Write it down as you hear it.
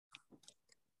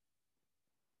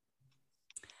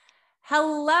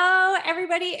Hello,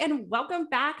 everybody, and welcome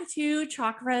back to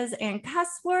Chakras and Cuss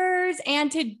Words.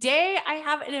 And today I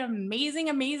have an amazing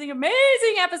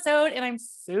episode, and I'm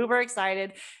super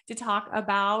excited to talk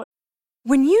about.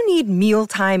 When you need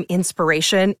mealtime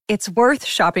inspiration, it's worth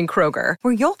shopping Kroger,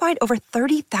 where you'll find over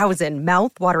 30,000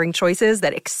 mouth-watering choices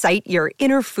that excite your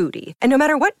inner foodie. And no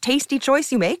matter what tasty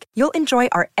choice you make, you'll enjoy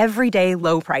our everyday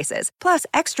low prices, plus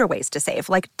extra ways to save,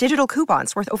 like digital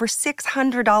coupons worth over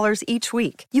 $600 each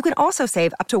week. You can also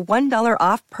save up to $1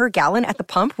 off per gallon at the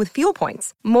pump with fuel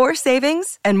points. More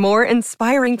savings and more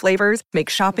inspiring flavors make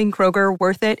shopping Kroger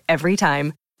worth it every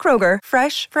time. Kroger,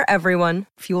 fresh for everyone.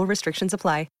 Fuel restrictions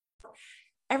apply.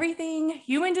 Everything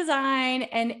human design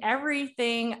and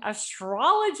everything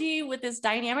astrology with this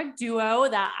dynamic duo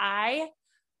that I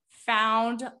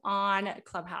found on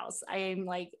Clubhouse. I am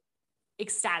like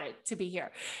ecstatic to be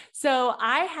here. So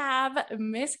I have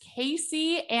Miss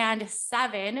Casey and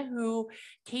Seven, who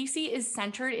Casey is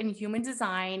centered in human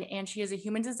design, and she is a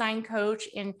human design coach,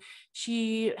 and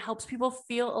she helps people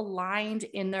feel aligned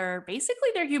in basically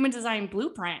their human design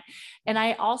blueprint. And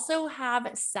I also have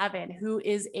Seven, who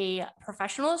is a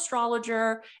professional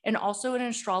astrologer and also an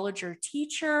astrologer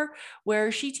teacher,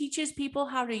 where she teaches people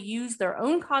how to use their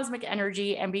own cosmic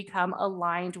energy and become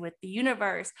aligned with the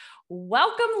universe.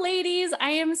 Welcome, ladies.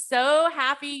 I am so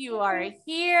happy you are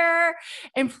here.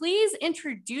 And please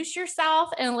introduce yourself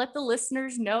and let the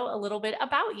listeners know a little bit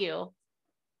about you. All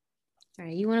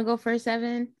right, you want to go first,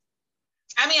 Seven?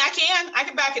 I mean, I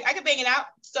can back it. I can bang it out.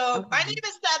 So okay. My name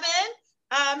is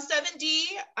Seven, 7D.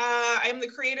 I'm the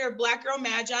creator of Black Girl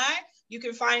Magi. You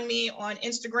can find me on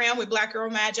Instagram with Black Girl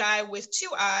Magi with 2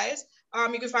 eyes.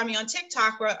 You can find me on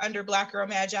TikTok under Black Girl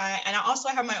Magi. And I also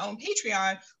have my own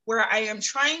Patreon where I am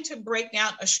trying to break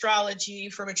down astrology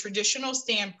from a traditional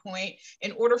standpoint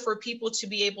in order for people to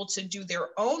be able to do their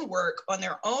own work on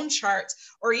their own charts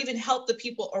or even help the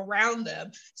people around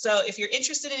them. So if you're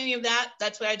interested in any of that,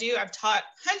 that's what I do. I've taught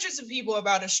hundreds of people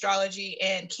about astrology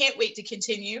and can't wait to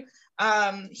continue.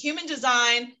 Human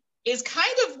design is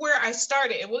kind of where I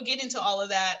started, and we'll get into all of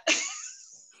that.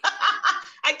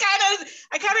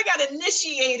 I kind of got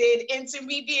initiated into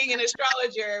me being an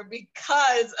astrologer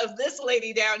because of this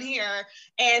lady down here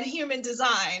and human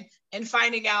design and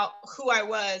finding out who I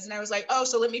was. And I was like, oh,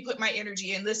 so let me put my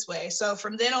energy in this way. So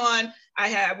from then on,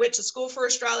 I went to school for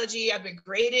astrology. I've been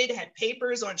graded, had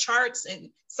papers on charts and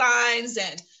signs,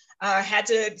 and had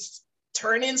to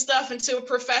turn in stuff into a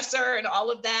professor and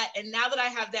all of that. And now that I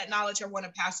have that knowledge, I want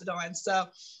to pass it on. So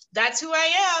that's who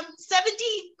I am,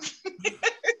 7D.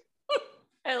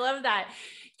 I love that.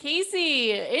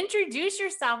 Casey, introduce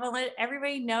yourself and let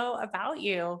everybody know about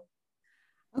you.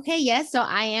 Okay, yes. So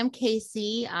I am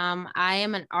Casey. I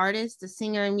am an artist, a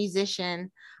singer, and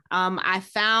musician. I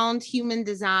found human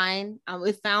design.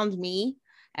 It found me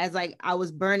as I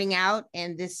was burning out,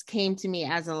 and this came to me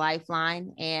as a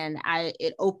lifeline, and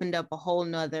it opened up a whole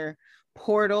nother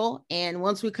portal. And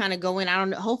once we kind of go in, I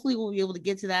don't know, hopefully we'll be able to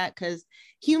get to that, because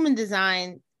human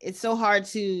design, it's so hard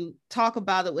to talk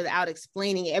about it without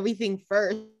explaining everything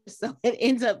first. So it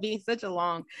ends up being such a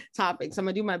long topic. So I'm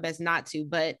gonna do my best not to,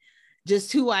 but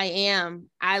just who I am,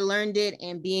 I learned it,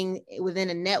 and being within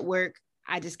a network,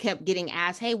 I just kept getting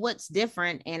asked, hey, what's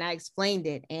different? And I explained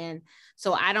it. And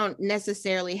so I don't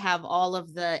necessarily have all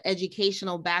of the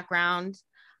educational background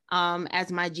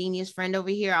as my genius friend over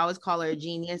here. I always call her a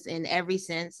genius in every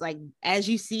sense, like as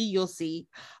you see, you'll see.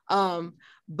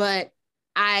 But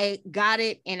I got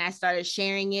it and I started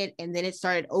sharing it, and then it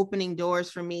started opening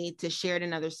doors for me to share it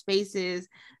in other spaces,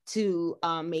 to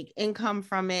make income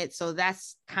from it. So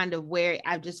that's kind of where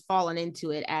I've just fallen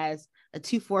into it, as a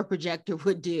 2-4 projector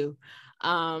would do.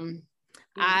 I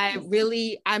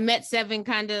met Seven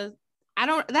kind of,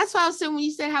 that's why I was saying when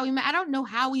you said how we met, I don't know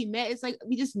how we met. It's like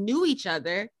we just knew each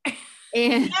other.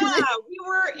 And yeah, we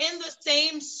were in the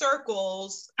same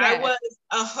circles. Yes. I was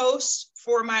a host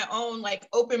for my own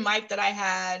open mic that I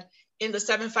had in the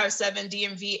 757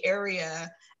 DMV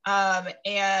area.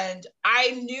 And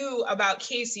I knew about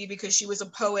Casey because she was a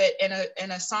poet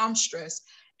and a songstress.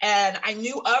 And I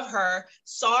knew of her,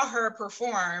 saw her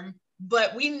perform,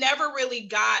 but we never really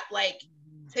got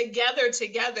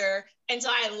together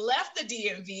until I left the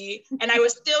DMV, and I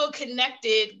was still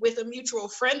connected with a mutual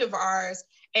friend of ours.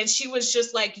 And she was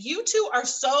just like, you two are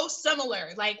so similar.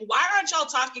 Like, why aren't y'all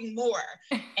talking more?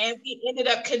 And we ended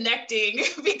up connecting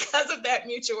because of that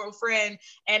mutual friend.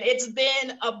 And it's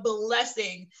been a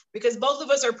blessing because both of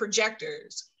us are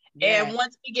projectors. Yeah. And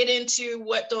once we get into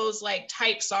what those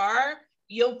types are,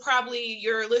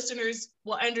 your listeners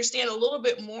will understand a little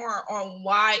bit more on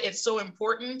why it's so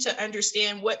important to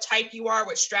understand what type you are,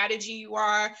 what strategy you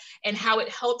are, and how it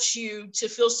helps you to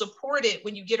feel supported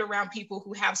when you get around people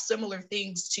who have similar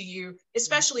things to you,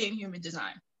 especially in human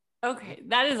design. Okay,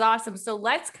 that is awesome. So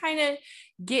let's kind of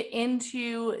get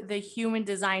into the human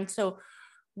design. So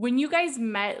when you guys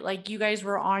met, like you guys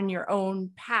were on your own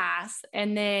path,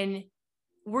 and then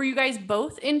were you guys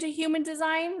both into human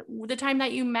design the time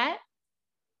that you met?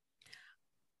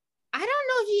 I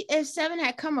don't know if Seven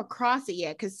had come across it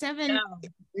yet, because Seven,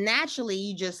 naturally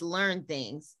you just learn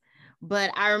things.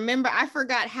 But I remember, I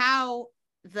forgot how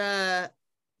the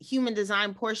human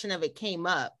design portion of it came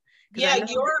up. Yeah,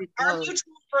 our mutual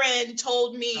friend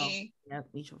told me,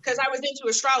 because I was into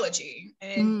astrology,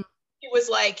 and he was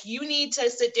like, you need to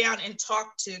sit down and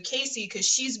talk to Casey, because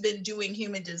she's been doing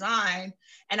human design.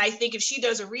 And I think if she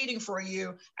does a reading for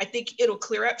you, I think it'll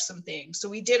clear up some things. So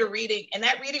we did a reading, and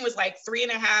that reading was like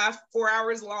 3.5, 4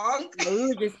 hours long. We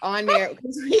were just on there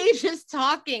because we were just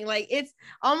talking. Like, it's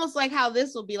almost like how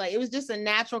this will be like. It was just a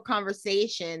natural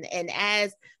conversation. And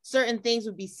as certain things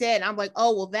would be said, I'm like,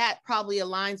 oh, well, that probably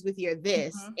aligns with your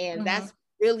this. And that's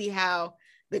really how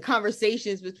the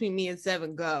conversations between me and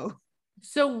Seven go.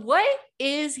 So what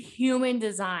is human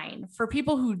design for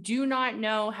people who do not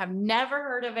know, have never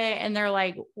heard of it, and they're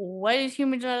like, what is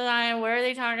human design? What are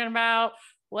they talking about?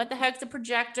 What the heck's a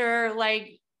projector?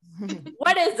 Like,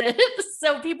 what is it?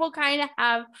 So people kind of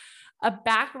have a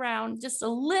background, just a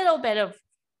little bit of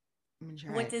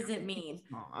what does it mean?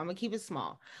 I'm gonna keep it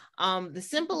small. The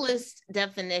simplest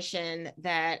definition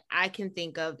that I can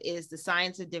think of is the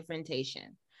science of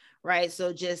differentiation. Right.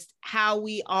 So just how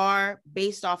we are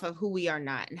based off of who we are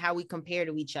not, and how we compare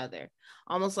to each other.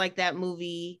 Almost like that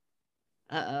movie.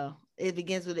 It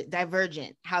begins with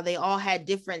Divergent, how they all had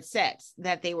different sets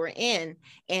that they were in.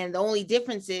 And the only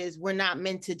difference is we're not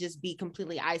meant to just be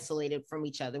completely isolated from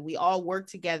each other. We all work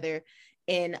together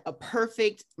in a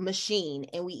perfect machine,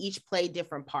 and we each play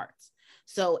different parts.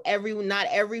 So not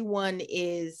everyone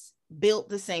is built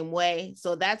the same way.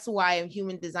 So that's why a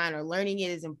human designer learning it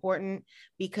is important,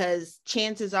 because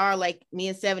chances are, like me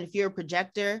and Seven, if you're a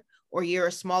projector or you're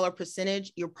a smaller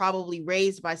percentage, you're probably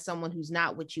raised by someone who's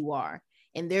not what you are,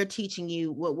 and they're teaching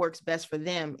you what works best for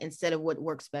them instead of what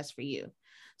works best for you.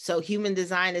 So human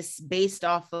design is based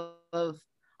off of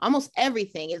almost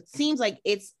everything. It seems like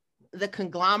it's the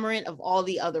conglomerate of all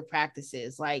the other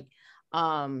practices, like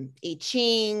I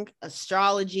Ching,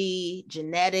 astrology,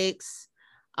 genetics,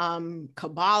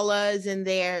 Kabbalah is in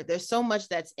there. There's so much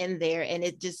that's in there, and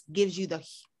it just gives you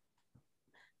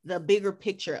the bigger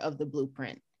picture of the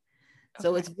blueprint. Okay.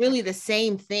 So it's really the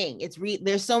same thing.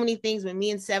 There's so many things when me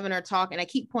and Seven are talking. I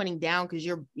keep pointing down because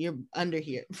you're under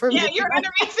here. Yeah, you're under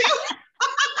me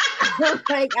too.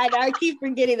 Like I keep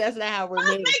forgetting that's not how we're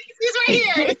made. She's right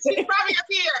here. She's probably up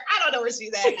here. I don't know where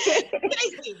she's at.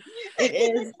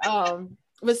 It is.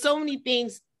 But so many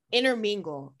things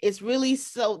intermingle. It's really,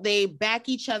 so they back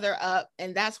each other up.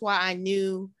 And that's why I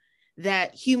knew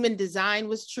that human design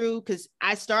was true, because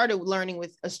I started learning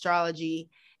with astrology,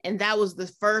 and that was the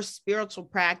first spiritual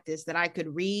practice that I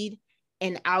could read.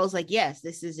 And I was like, yes,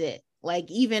 this is it. Like,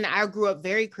 even I grew up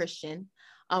very Christian.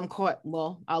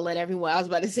 Well, I'll let everyone, I was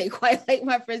about to say quite like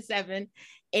my friend Seven.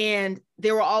 And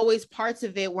there were always parts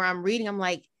of it where I'm reading, I'm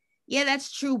like, yeah,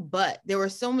 that's true. But there were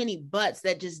so many buts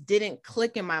that just didn't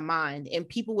click in my mind, and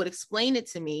people would explain it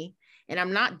to me, and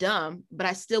I'm not dumb, but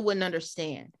I still wouldn't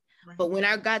understand. Right. But when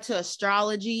I got to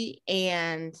astrology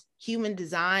and human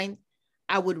design,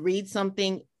 I would read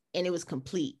something and it was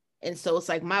complete. And so it's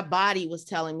like my body was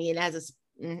telling me, and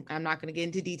I'm not going to get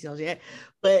into details yet,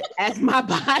 but as my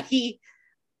body,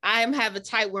 I have a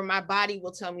type where my body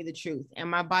will tell me the truth. And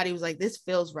my body was like, this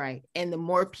feels right. And the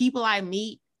more people I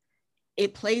meet,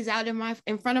 it plays out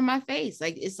in front of my face.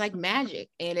 Like, it's like magic,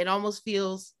 and it almost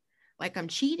feels like I'm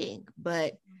cheating,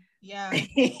 but yeah,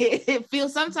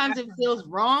 sometimes it feels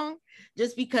wrong,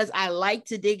 just because I like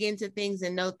to dig into things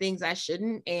and know things I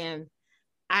shouldn't. And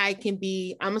I'm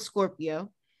a Scorpio,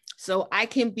 so I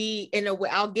can be in a way,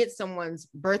 I'll get someone's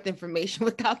birth information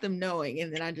without them knowing.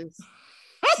 And then I just,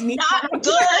 that's not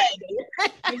good.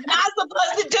 You're not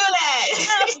supposed to do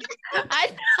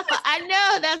that. I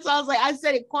know. That's why I was like, I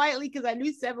said it quietly because I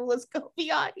knew Seven was going to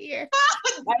be on here.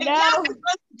 I know. You're not supposed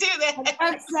to do that.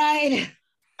 Outside.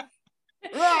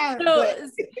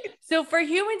 So for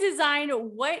human design,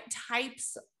 what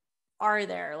types are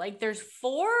there? Like, there's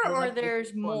 4 or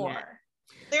there's more?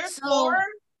 There's 4.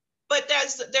 But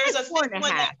there's a 5th one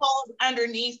that falls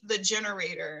underneath the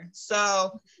generator.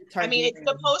 So, I mean, it's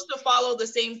supposed to follow the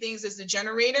same things as the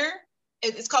generator,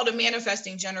 it's called a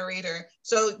manifesting generator.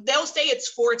 So they'll say it's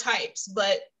 4 types,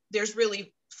 but there's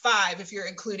really 5 if you're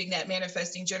including that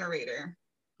manifesting generator.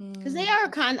 Because they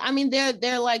are I mean,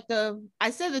 they're like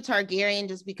I said the Targaryen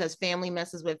just because family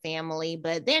messes with family,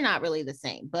 but they're not really the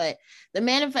same. But the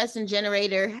manifesting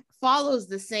generator follows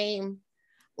the same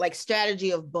like strategy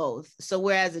of both. So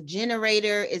whereas a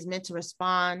generator is meant to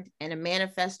respond and a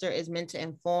manifester is meant to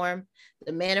inform,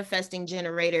 the manifesting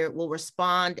generator will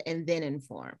respond and then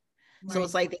inform. Right. So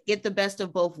it's like they get the best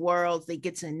of both worlds. They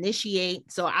get to initiate.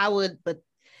 But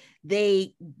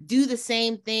they do the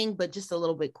same thing, but just a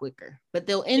little bit quicker. But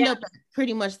they'll end up at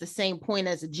pretty much the same point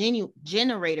as a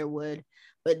generator would,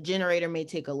 but generator may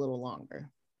take a little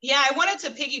longer. Yeah, I wanted to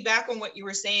piggyback on what you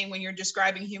were saying when you're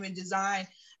describing human design.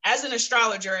 As an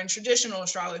astrologer and traditional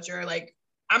astrologer, like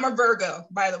I'm a Virgo,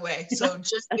 by the way. So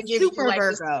just to give you like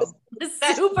Virgo.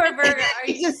 Super Virgo.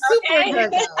 Super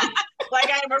Virgo. Like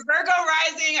I am a Virgo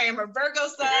rising, I am a Virgo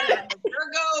sun, I am a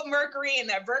Virgo Mercury, and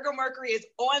that Virgo Mercury is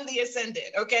on the ascendant.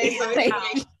 Okay, so it's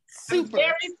like, I'm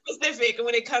very specific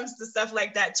when it comes to stuff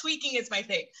like that. Tweaking is my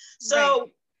thing. So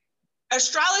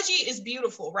astrology is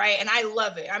beautiful, right? And I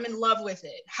love it. I'm in love with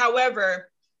it. However,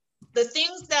 the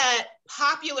things that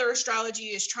popular astrology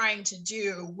is trying to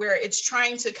do, where it's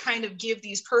trying to kind of give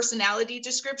these personality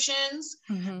descriptions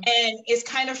and is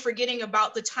kind of forgetting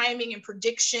about the timing and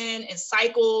prediction and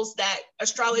cycles that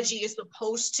astrology is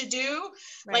supposed to do.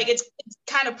 Like it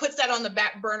kind of puts that on the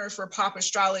back burner for pop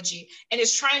astrology, and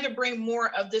it's trying to bring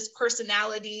more of this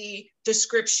personality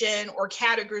description or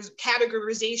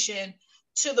categorization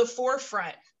to the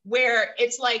forefront, where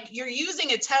it's like you're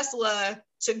using a Tesla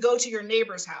to go to your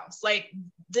neighbor's house. Like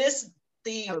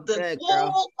the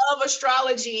goal of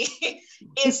astrology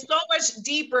is so much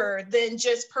deeper than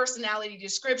just personality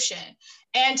description.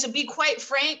 And to be quite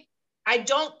frank, I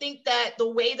don't think that the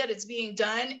way that it's being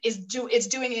done is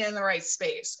doing it in the right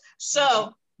space.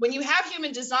 So when you have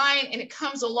human design and it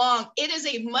comes along, it is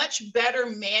a much better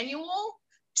manual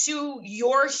to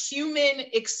your human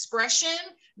expression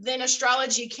than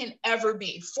astrology can ever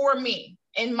be, for me,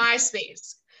 in my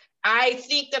space. I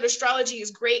think that astrology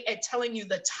is great at telling you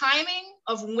the timing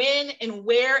of when and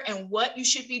where and what you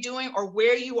should be doing, or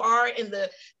where you are in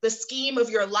the scheme of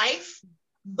your life.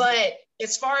 But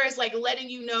as far as like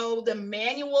letting you know the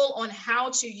manual on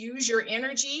how to use your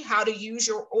energy, how to use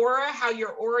your aura, how your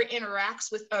aura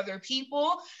interacts with other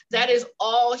people, that is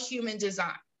all human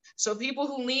design. So people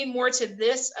who lean more to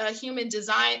this human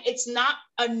design, it's not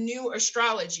a new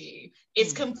astrology.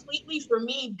 It's completely, for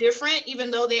me, different,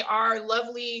 even though they are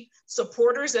lovely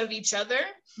supporters of each other.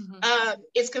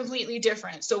 It's completely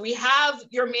different. So we have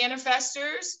your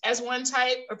manifestors as one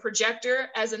type, a projector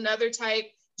as another type,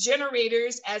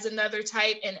 generators as another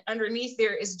type, and underneath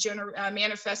there is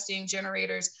manifesting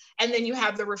generators. And then you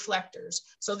have the reflectors.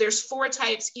 So there's 4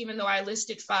 types, even though I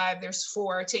listed 5, there's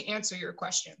 4 to answer your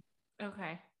question.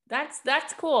 Okay.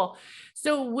 That's cool.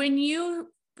 So when you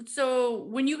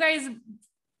guys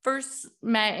first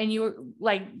met and you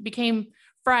like became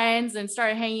friends and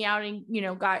started hanging out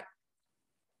and, got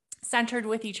centered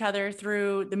with each other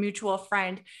through the mutual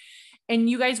friend, and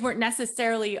you guys weren't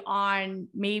necessarily on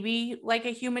maybe like a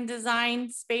human design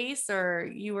space,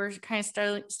 or you were kind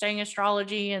of studying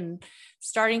astrology and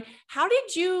how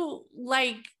did you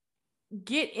like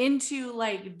get into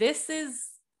like, this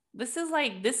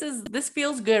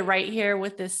feels good right here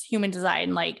with this human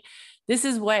design. Like, this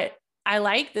is what I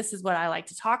like. This is what I like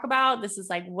to talk about. This is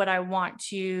like what I want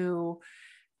to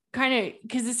kind of,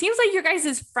 because it seems like your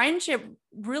guys' friendship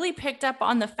really picked up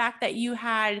on the fact that you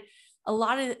had a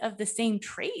lot of the same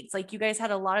traits. Like you guys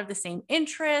had a lot of the same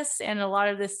interests and a lot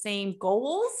of the same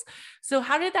goals. So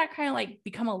how did that kind of like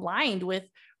become aligned with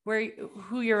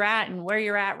who you're at and where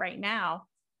you're at right now?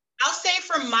 I'll say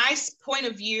from my point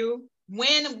of view,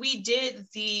 when she did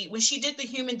the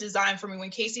human design for me, when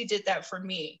Casey did that for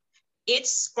me, it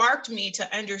sparked me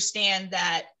to understand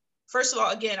that, first of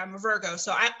all, again, I'm a Virgo.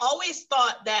 So I always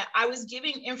thought that I was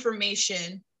giving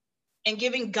information and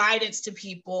giving guidance to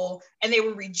people, and they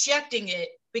were rejecting it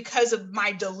because of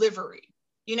my delivery.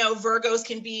 Virgos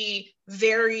can be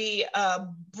very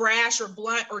brash or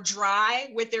blunt or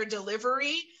dry with their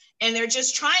delivery, and they're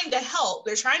just trying to help.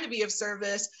 They're trying to be of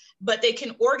service, but they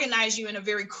can organize you in a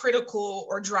very critical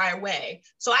or dry way.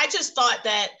 So I just thought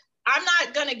that I'm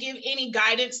not going to give any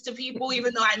guidance to people,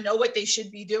 even though I know what they should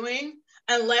be doing,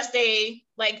 unless they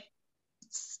like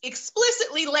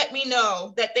explicitly let me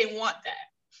know that they want that.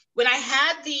 When I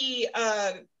had the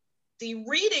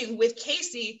reading with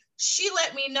Casey, she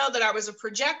let me know that I was a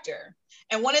projector.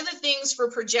 And one of the things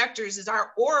for projectors is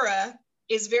our aura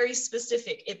is very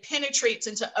specific. It penetrates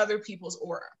into other people's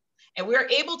aura. And we're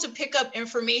able to pick up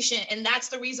information. And that's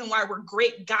the reason why we're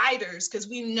great guiders, because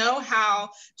we know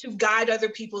how to guide other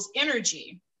people's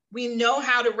energy. We know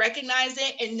how to recognize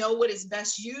it and know what it's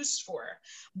best used for.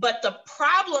 But the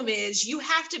problem is you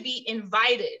have to be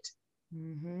invited.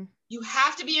 Mm-hmm. You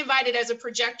have to be invited as a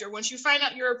projector. Once you find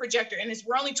out you're a projector, and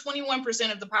we're only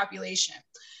 21% of the population.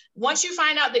 Once you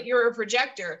find out that you're a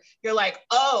projector, you're like,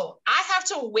 oh, I have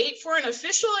to wait for an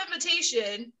official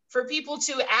invitation for people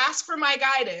to ask for my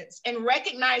guidance and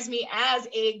recognize me as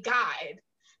a guide.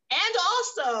 And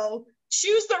also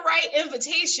choose the right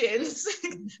invitations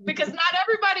because not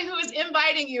everybody who is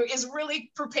inviting you is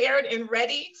really prepared and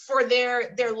ready for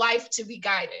their life to be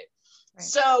guided. Right.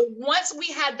 So once we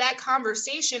had that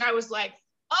conversation, I was like,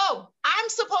 oh, I'm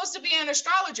supposed to be an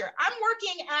astrologer. I'm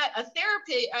working at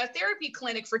a therapy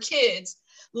clinic for kids,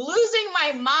 losing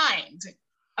my mind.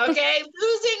 Okay,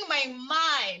 losing my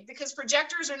mind, because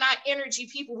projectors are not energy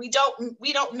people. We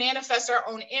don't manifest our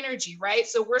own energy, right?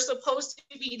 So we're supposed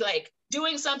to be like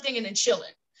doing something and then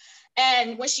chilling.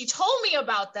 And when she told me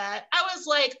about that, I was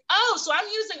like, oh, so I'm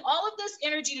using all of this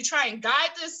energy to try and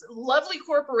guide this lovely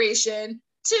corporation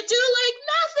to do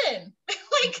like nothing,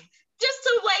 like just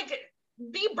to like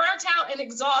be burnt out and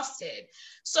exhausted.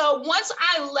 So once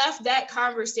I left that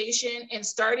conversation and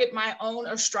started my own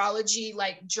astrology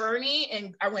like journey,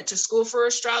 and I went to school for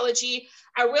astrology,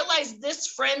 I realized this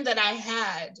friend that I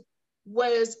had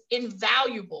was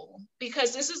invaluable,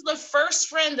 because this is the first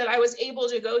friend that I was able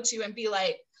to go to and be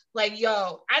like,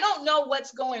 yo, I don't know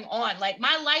what's going on. Like,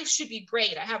 my life should be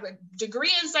great. I have a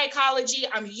degree in psychology.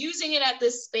 I'm using it at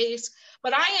this space,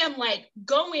 but I am like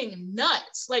going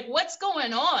nuts. Like, what's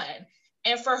going on?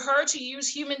 And for her to use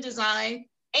human design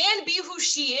and be who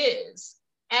she is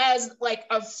as like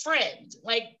a friend,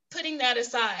 like putting that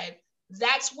aside,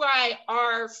 that's why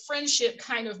our friendship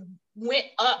kind of went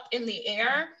up in the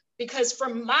air. Because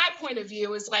from my point of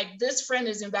view, it's like, this friend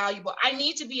is invaluable. I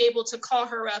need to be able to call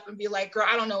her up and be like, girl,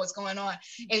 I don't know what's going on.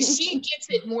 And she gets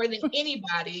it more than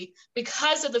anybody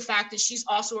because of the fact that she's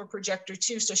also a projector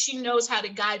too. So she knows how to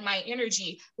guide my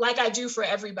energy like I do for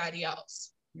everybody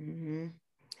else. Mm-hmm.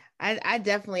 I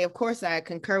definitely, of course, I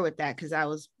concur with that because I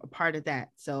was a part of that.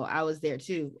 So I was there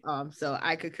too. So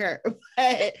I concur.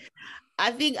 But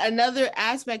I think another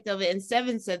aspect of it, and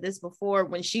Seven said this before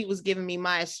when she was giving me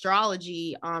my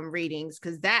astrology readings,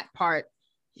 because that part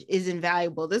is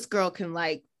invaluable. This girl can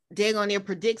like dig on there,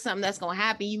 predict something that's going to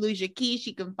happen. You lose your keys,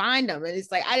 she can find them. And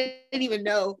it's like, I didn't even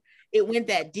know it went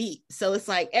that deep. So it's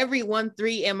like every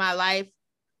 1-3 in my life,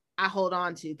 I hold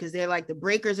on to, because they're like the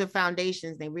breakers of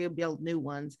foundations. They rebuild new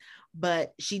ones.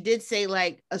 But she did say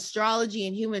like astrology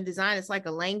and human design, it's like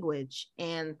a language.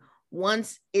 And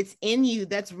once it's in you,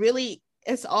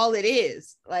 it's all it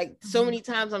is. Like so many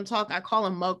times I call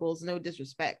them muggles, no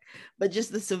disrespect, but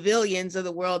just the civilians of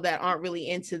the world that aren't really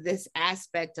into this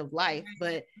aspect of life.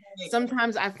 But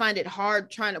sometimes I find it hard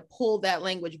trying to pull that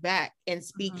language back and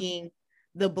speaking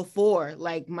the before,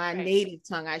 like my native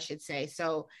tongue, I should say.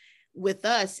 So with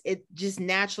us, it just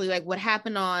naturally, like what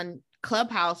happened on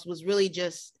Clubhouse was really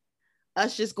just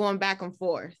us just going back and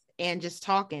forth and just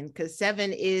talking, because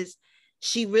Seven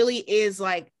she really is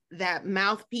like that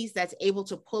mouthpiece that's able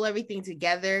to pull everything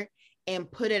together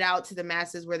and put it out to the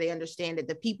masses where they understand it.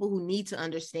 The people who need to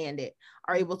understand it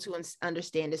are able to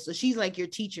understand it. So she's like your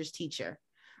teacher's teacher,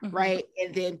 right?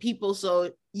 And then people,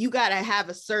 so you got to have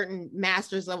a certain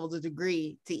master's level of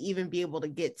degree to even be able to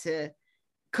get to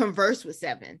converse with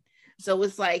Seven. So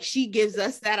it's like she gives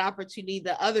us that opportunity.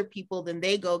 The other people, then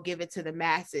they go give it to the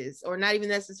masses, or not even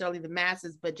necessarily the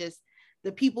masses, but just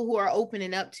the people who are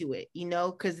opening up to it,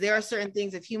 because there are certain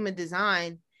things of human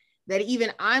design that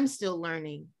even I'm still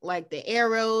learning, like the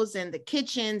arrows and the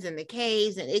kitchens and the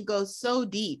caves, and it goes so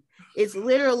deep. It's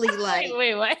literally like,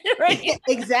 wait, what? Right.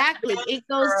 Exactly. It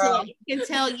goes to, it can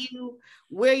tell you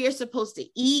where you're supposed to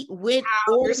eat, which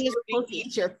order you're supposed to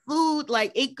eat your food.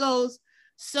 Like it goes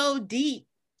so deep.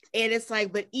 And it's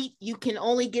like, but you can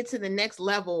only get to the next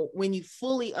level when you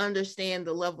fully understand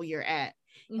the level you're at.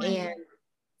 And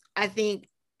I think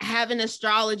having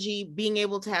astrology, being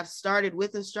able to have started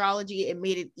with astrology, it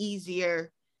made it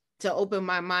easier to open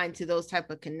my mind to those type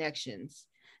of connections,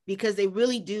 because they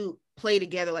really do play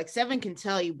together. Like Seven can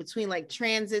tell you between like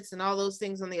transits and all those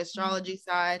things on the astrology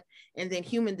side, and then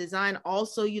human design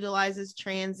also utilizes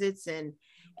transits and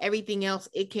everything else.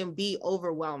 It can be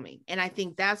overwhelming. And I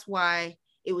think that's why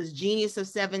it was genius of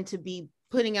Seven to be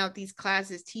putting out these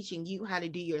classes, teaching you how to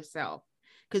do yourself.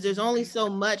 Because there's only so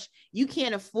much you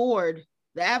can't afford.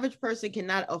 The average person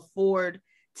cannot afford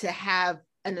to have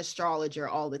an astrologer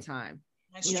all the time.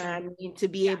 That's true. What I mean? To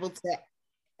be able to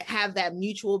have that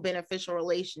mutual beneficial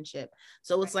relationship.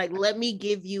 So it's like, let me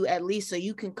give you at least so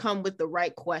you can come with the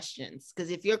right questions.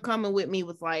 Because if you're coming with me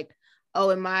with like,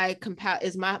 oh, my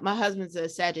husband's a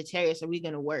Sagittarius, are we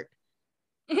going to work?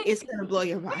 It's going to blow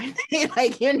your mind.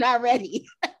 Like, you're not ready.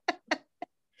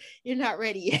 You're not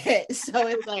ready yet. So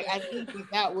it's like, I think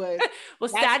that was. Well,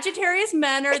 Sagittarius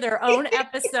men are their own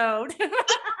episode.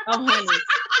 Oh, honey.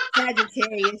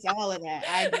 Sagittarius, all of that.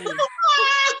 I agree.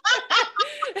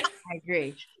 I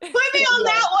agree. Put me on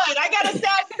that one. I got a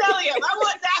Sagittarius. I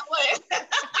want that one.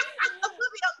 Put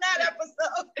me on that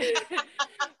episode.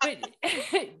 But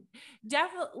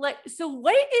definitely. So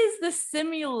what is the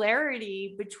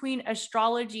similarity between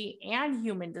astrology and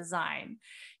human design?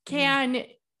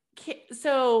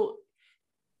 So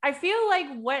I feel like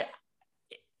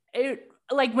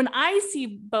when I see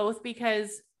both,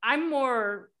 because I'm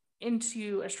more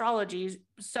into astrology,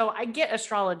 so I get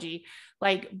astrology,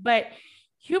 but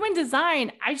human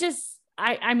design, I just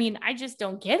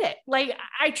don't get it. Like,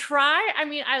 I try,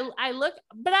 I look,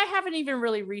 but I haven't even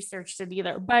really researched it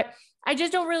either, but I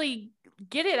just don't really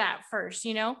get it at first,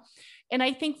 And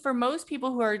I think for most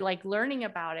people who are like learning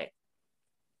about it,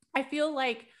 I feel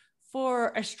like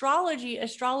for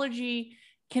astrology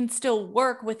can still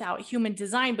work without human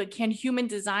design, but can human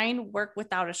design work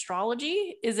without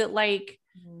astrology? Is it like,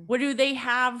 what do they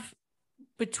have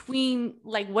between,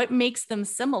 like, what makes them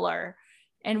similar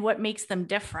and what makes them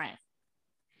different?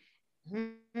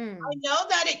 I know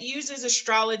that it uses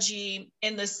astrology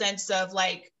in the sense of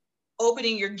like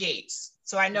opening your gates.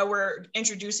 So I know we're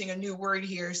introducing a new word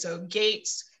here. So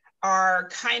gates are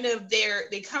kind of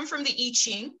they come from the I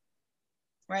Ching,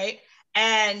 right?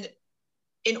 And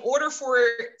in order for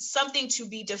something to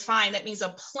be defined, that means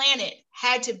a planet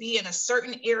had to be in a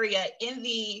certain area in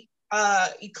the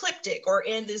ecliptic or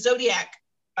in the zodiac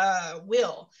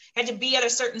wheel, had to be at a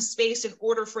certain space in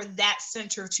order for that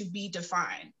center to be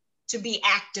defined, to be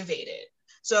activated.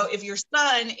 So if your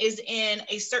sun is in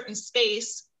a certain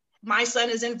space, my sun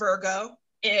is in Virgo,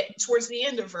 towards the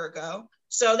end of Virgo.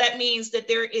 So that means that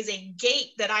there is a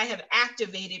gate that I have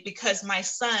activated because my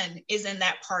sun is in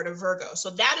that part of Virgo. So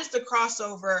that is the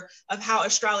crossover of how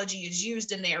astrology is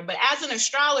used in there. But as an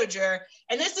astrologer,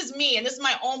 and this is me, and this is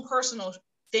my own personal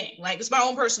thing, like it's my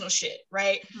own personal shit,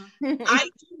 right? I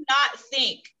do not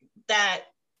think that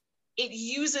it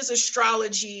uses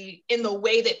astrology in the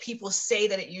way that people say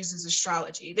that it uses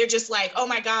astrology. They're just like, oh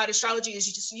my God, astrology is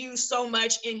just used so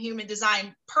much in human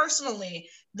design. Personally,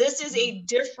 this is a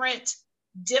different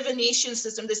divination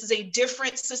system. This is a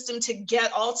different system to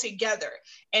get all together.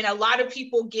 And a lot of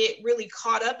people get really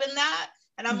caught up in that.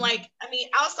 And I'm like,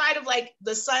 outside of like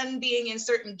the sun being in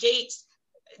certain gates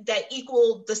that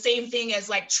equal the same thing as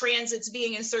like transits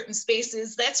being in certain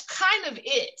spaces, that's kind of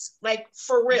it, like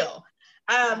for real.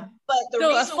 But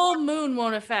a full moon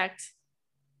won't affect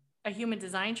a human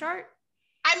design chart?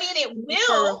 It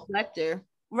will. Reflector.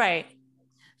 Right.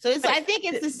 So I think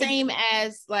it's the same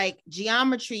as like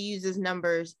geometry uses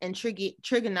numbers and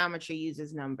trigonometry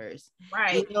uses numbers.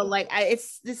 Right.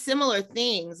 It's the similar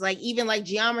things. Like even like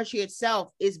geometry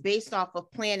itself is based off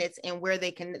of planets and where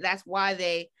that's why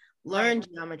they learn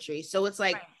geometry. So it's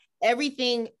like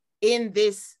everything in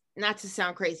this, not to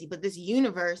sound crazy, but this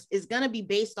universe is going to be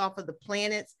based off of the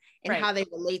planets and how they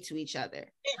relate to each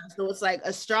other. Yeah. So it's like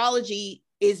astrology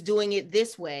is doing it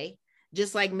this way,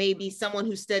 just like maybe someone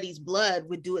who studies blood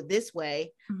would do it this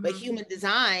way, but human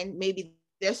design, maybe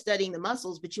they're studying the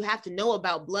muscles, but you have to know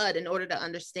about blood in order to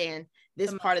understand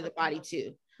this part of the body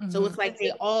too. So it's like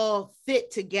they all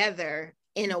fit together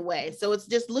in a way. So it's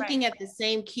just looking at the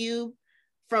same cube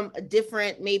from a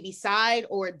different maybe side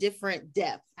or a different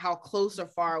depth, how close or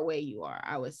far away you are,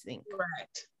 I was thinking.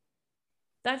 Correct.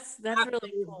 That's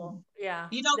really cool. Yeah.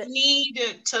 You don't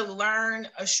need to learn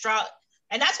astrology.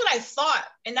 And that's what I thought.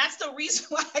 And that's the reason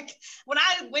why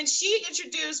when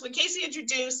Casey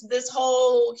introduced this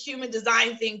whole human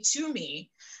design thing to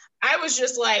me, I was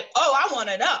just like, oh, I want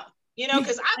to know,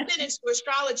 because I've been into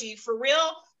astrology for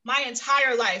real my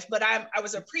entire life, but I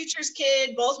was a preacher's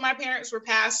kid. Both my parents were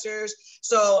pastors.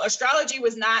 So astrology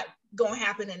was not going to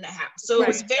happen in the house. So it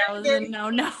was very, no.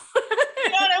 You know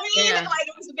what I mean? Yeah. Like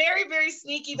it was very, very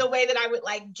sneaky the way that I would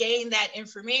like gain that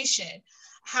information.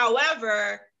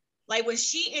 However, like when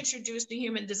she introduced the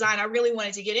human design, I really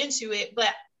wanted to get into it, but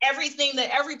every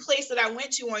place that I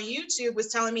went to on YouTube was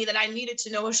telling me that I needed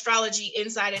to know astrology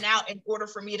inside and out in order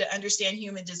for me to understand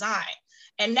human design.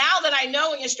 And now that I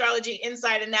know astrology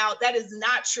inside and out, that is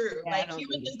not true. Yeah, like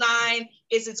human design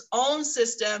is its own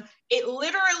system. It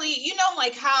literally,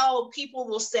 like how people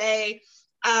will say,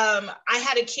 I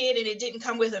had a kid and it didn't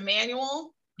come with a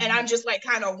manual and I'm just like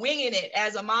kind of winging it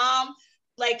as a mom.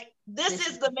 Like This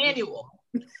is the manual.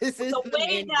 This is the way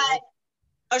manual. that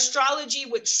astrology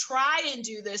would try and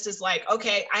do this is like,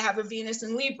 okay, I have a Venus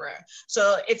in Libra.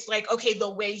 So it's like, okay, the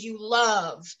way you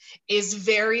love is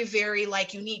very, very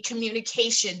like, you need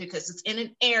communication because it's in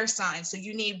an air sign. So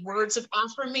you need words of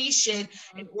affirmation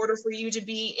in order for you to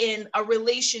be in a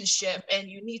relationship, and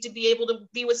you need to be able to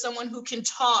be with someone who can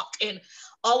talk and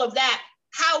all of that.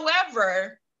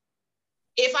 However,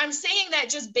 if I'm saying that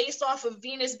just based off of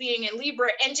Venus being in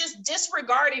Libra and just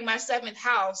disregarding my 7th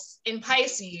house in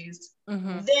Pisces,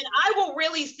 then I will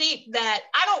really think that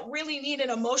I don't really need an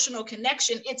emotional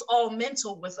connection. It's all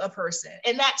mental with a person.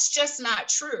 And that's just not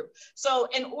true. So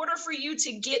in order for you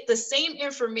to get the same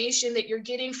information that you're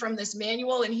getting from this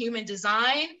manual in human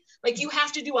design, like you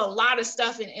have to do a lot of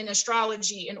stuff in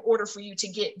astrology in order for you to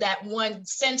get that one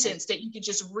sentence that you could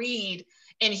just read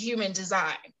in human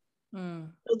design.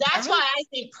 So that's why I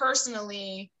think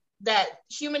personally that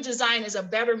human design is a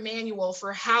better manual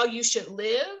for how you should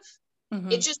live.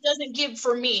 It just doesn't give,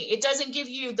 for me, it doesn't give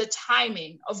you the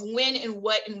timing of when and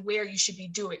what and where you should be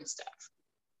doing stuff.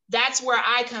 That's where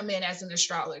I come in as an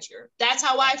astrologer. That's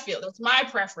how I feel. That's my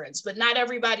preference, but not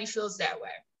everybody feels that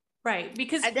way. Right.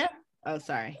 Because oh,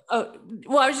 sorry. Oh,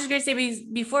 well, I was just going to say,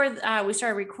 before we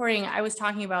started recording, I was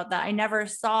talking about that. I never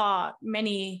saw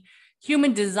many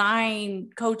human design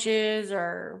coaches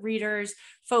or readers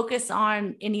focus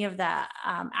on any of the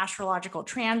astrological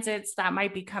transits that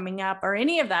might be coming up or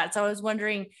any of that. So I was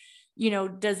wondering,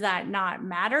 does that not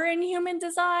matter in human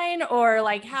design, or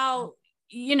like how,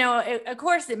 of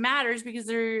course it matters because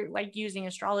they're like using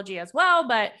astrology as well,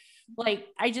 but like,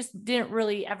 I just didn't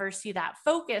really ever see that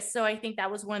focus. So I think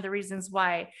that was one of the reasons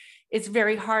why it's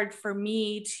very hard for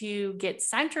me to get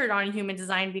centered on human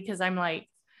design, because I'm like,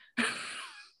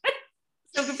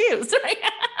 so confused, right?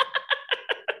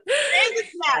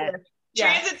 Transits matter.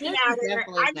 Transits matter.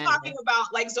 I'm talking about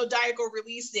like zodiacal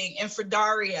releasing and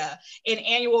Fradaria and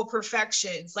annual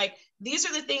perfections. Like these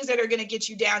are the things that are going to get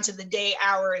you down to the day,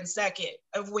 hour, and second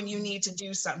of when you need to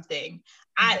do something.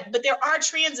 But there are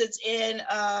transits in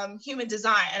human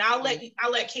design, and I'll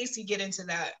let Casey get into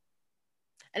that.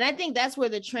 And I think that's where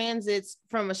the transits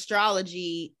from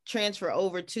astrology transfer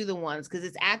over to the ones, because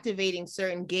it's activating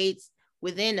certain gates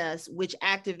within us, which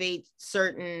activates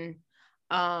certain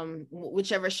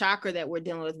whichever chakra that we're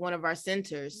dealing with, one of our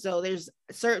centers. So there's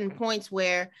certain points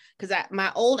where, because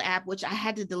my old app, which I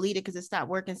had to delete it because it stopped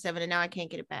working 7 and now I can't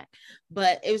get it back,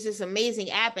 but it was this amazing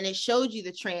app and it showed you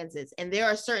the transits. And there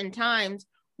are certain times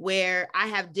where I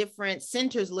have different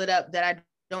centers lit up that I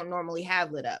don't normally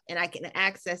have lit up, and I can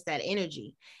access that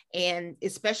energy. And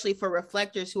especially for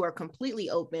reflectors who are completely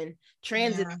open,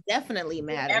 transits definitely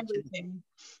matter.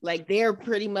 Like they're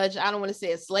pretty much, I don't want to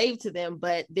say a slave to them,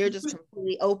 but they're just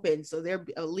completely open. So they're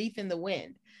a leaf in the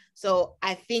wind. So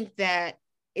I think that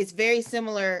it's very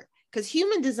similar, because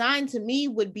human design to me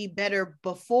would be better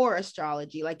before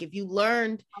astrology. Like if you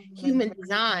learned human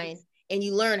design and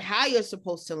you learn how you're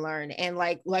supposed to learn. And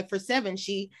like for 7,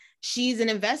 she's an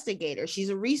investigator. She's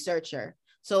a researcher.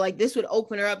 So like this would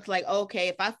open her up to like, okay,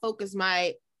 if I focus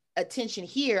my attention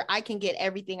here, I can get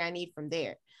everything I need from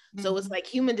there. So it's like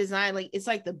human design, like it's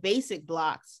like the basic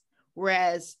blocks,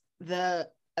 whereas the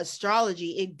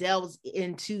astrology, it delves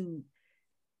into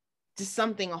just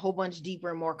something a whole bunch deeper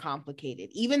and more complicated.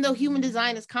 Even though human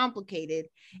design is complicated,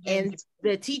 and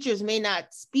the teachers may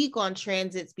not speak on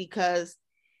transits because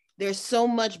there's so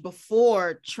much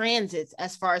before transits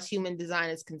as far as human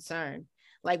design is concerned.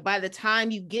 Like by the time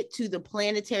you get to the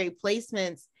planetary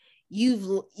placements,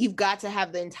 you've got to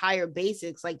have the entire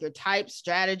basics, like your type,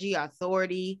 strategy,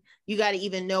 authority. You got to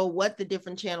even know what the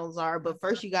different channels are, but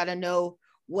first you got to know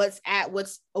what's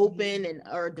open and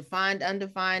or defined,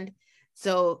 undefined.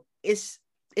 So it's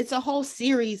a whole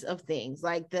series of things.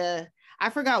 Like I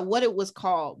forgot what it was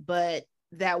called, but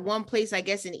that one place, I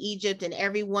guess in Egypt, and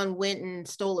everyone went and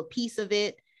stole a piece of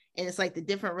it. And it's like the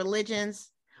different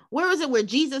religions. Where was it where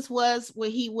Jesus was, where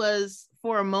he was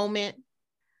for a moment?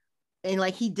 And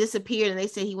like he disappeared, and they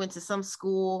said he went to some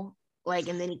school, like,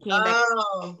 and then he came back.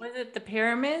 Was it the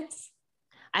pyramids?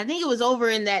 I think it was over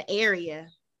in that area.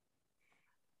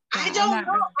 I don't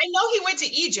know. I know he went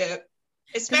to Egypt,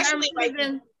 especially like.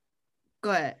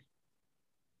 Go ahead.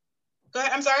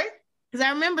 I'm sorry. Because I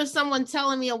remember someone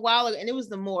telling me a while ago, and it was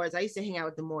the Moors. I used to hang out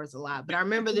with the Moors a lot, but I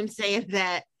remember them saying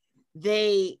that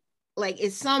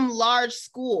it's some large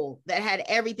school that had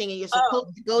everything, and you're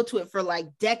supposed to go to it for like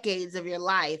decades of your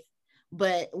life.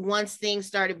 But once things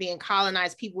started being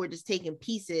colonized, people were just taking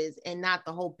pieces and not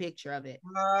the whole picture of it.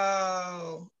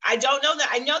 Oh, I don't know that.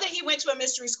 I know that he went to a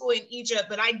mystery school in Egypt,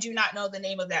 but I do not know the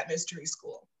name of that mystery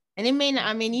school. And it may not,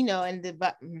 I mean,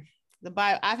 The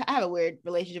Bible, I have a weird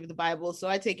relationship with the Bible, so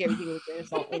I take everything with a grain of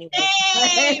salt anyway.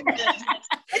 It's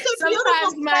a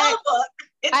beautiful book.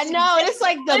 I know it's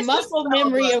like the muscle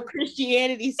memory of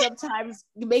Christianity. Sometimes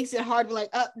it makes it hard to like,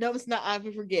 oh no, it's not. I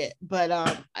forget.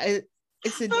 But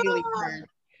it's a daily burn.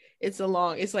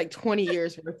 It's like 20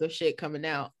 years worth of shit coming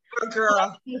out.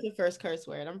 Girl, it's the first curse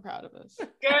word. I'm proud of us.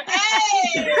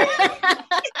 Hey!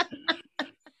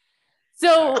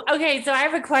 So I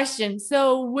have a question.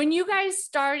 So when you guys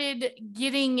started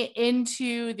getting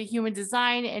into the human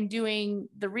design and doing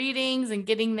the readings and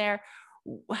getting there,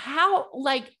 how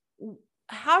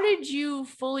did you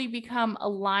fully become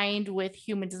aligned with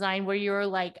human design where you're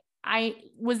like,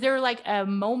 was there like a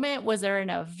moment? Was there an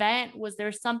event? Was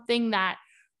there something that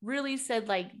really said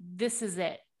like, this is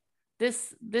it?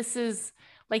 This is,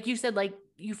 like you said, like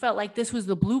you felt like this was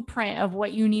the blueprint of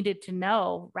what you needed to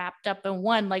know wrapped up in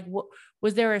one. Like,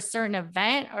 was there a certain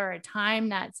event or a time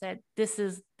that said, this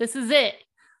is it?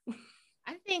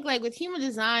 I think like with human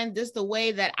design, just the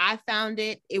way that I found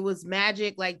it, it was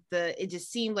magic. Like it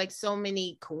just seemed like so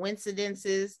many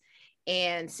coincidences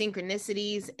and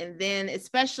synchronicities. And then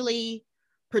especially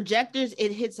projectors,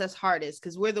 it hits us hardest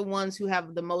because we're the ones who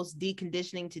have the most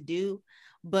deconditioning to do.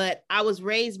 But I was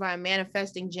raised by a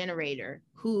manifesting generator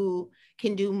who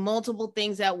can do multiple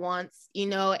things at once,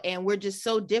 and we're just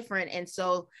so different. And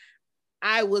so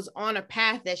I was on a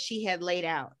path that she had laid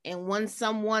out. And when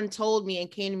someone told me and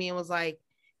came to me and was like,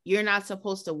 you're not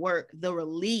supposed to work, the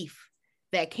relief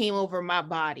that came over my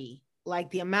body, like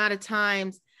the amount of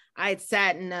times I had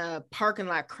sat in a parking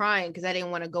lot crying because I didn't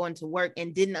want to go into work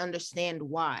and didn't understand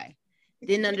why.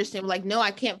 Didn't understand, like, no, I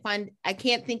can't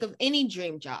think of any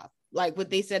dream job. Like what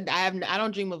they said, I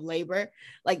don't dream of labor.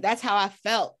 Like that's how I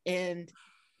felt. And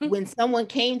when someone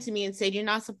came to me and said, you're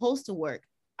not supposed to work,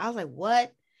 I was like,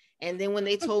 what? And then when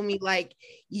they told me like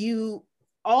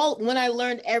when I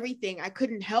learned everything, I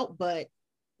couldn't help but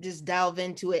just delve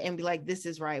into it and be like, this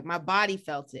is right. My body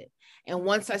felt it. And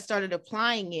once I started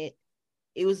applying it,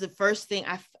 it was the first thing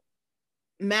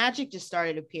magic just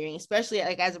started appearing, especially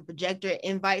like as a projector.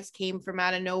 Invites came from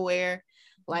out of nowhere.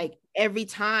 Like every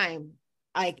time,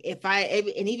 like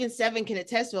and even Seven can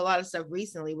attest to a lot of stuff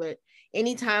recently, but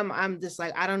anytime I'm just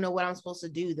like, I don't know what I'm supposed to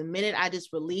do, the minute I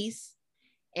just release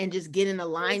and just get in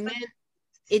alignment,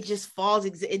 it just falls.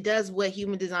 It does what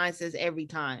human design says every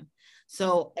time.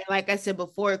 So like I said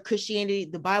before, Christianity,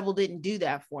 the Bible didn't do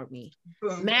that for me.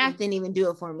 Math didn't even do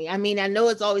it for me. I mean, I know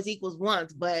it's always equals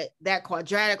once, but that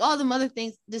quadratic, all the other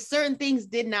things, just certain things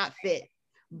did not fit,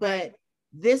 but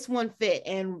this one fit.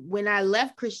 And when I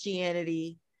left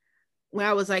Christianity, when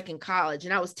I was like in college,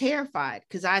 and I was terrified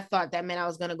because I thought that meant I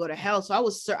was going to go to hell. So I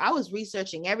was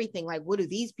researching everything. Like, what do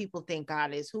these people think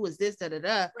God is? Who is this? Da, da,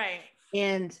 da. Right.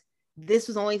 And this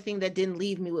was the only thing that didn't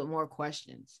leave me with more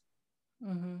questions.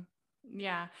 Mm-hmm.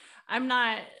 Yeah. I'm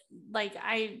not like,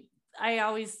 I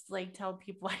always like tell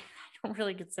people I don't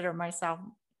really consider myself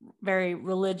very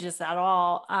religious at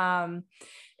all.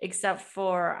 Except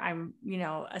for I'm,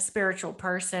 a spiritual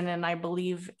person, and I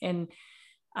believe in,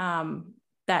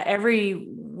 that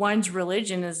everyone's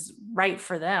religion is right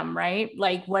for them, right?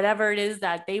 Like whatever it is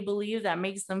that they believe that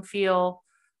makes them feel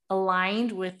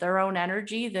aligned with their own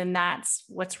energy, then that's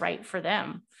what's right for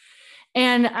them.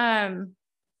 And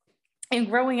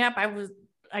growing up, I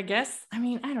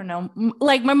don't know,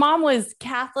 like my mom was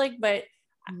Catholic, but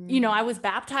I was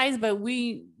baptized, but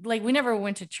we never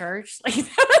went to church. Like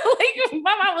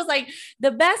my mom was like,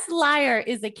 the best liar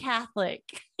is a Catholic,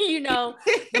 the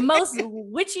most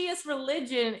witchiest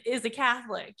religion is a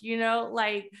Catholic,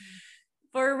 like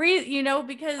for a reason,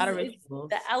 because it's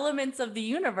the elements of the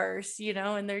universe,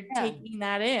 and they're taking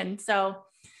that in. So,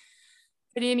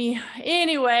 but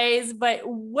anyways, but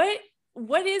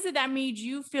what is it that made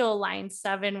you feel aligned,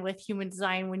 Seven, with human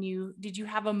design? Did you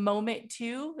have a moment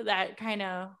too that kind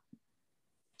of?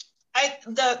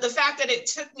 The fact that it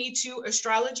took me to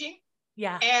astrology.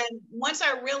 Yeah. And once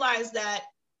I realized that,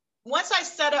 once I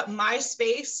set up my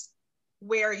space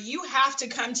where you have to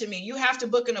come to me, you have to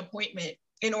book an appointment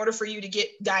in order for you to get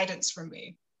guidance from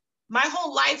me. My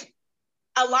whole life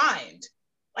aligned.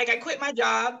 Like I quit my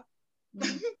job,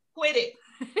 quit it.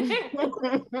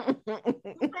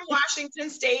 From Washington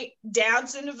State down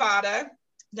to Nevada,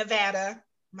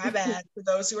 my bad for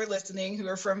those who are listening who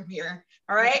are from here.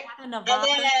 All right. Nevada.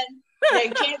 And then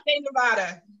you can't say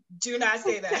Nevada. Do not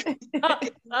say that.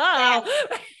 It's Nevada.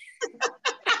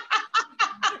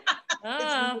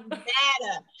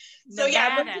 So yeah,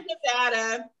 I moved to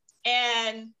Nevada,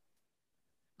 and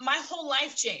my whole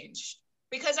life changed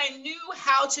because I knew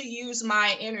how to use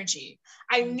my energy.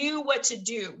 I knew what to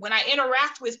do. When I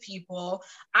interact with people,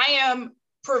 I am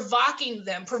provoking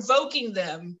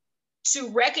them to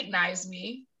recognize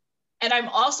me. And I'm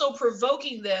also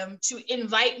provoking them to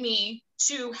invite me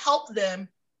to help them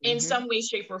in some way,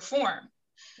 shape, or form.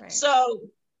 Right. So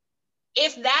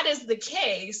if that is the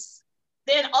case,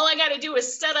 then all I got to do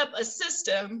is set up a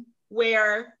system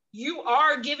where you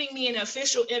are giving me an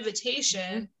official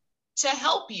invitation to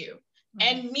help you.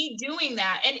 And me doing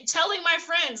that and telling my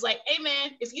friends like, hey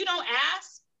man, if you don't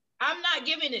ask, I'm not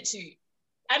giving it to you.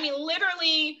 I mean,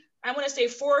 literally, I want to say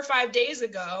 4 or 5 days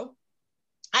ago,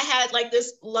 I had like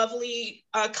this lovely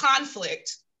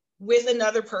conflict with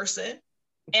another person.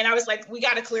 And I was like, we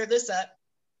got to clear this up.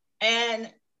 And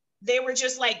they were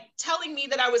just like telling me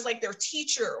that I was like their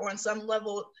teacher on some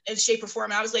level and shape or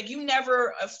form. I was like, you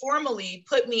never formally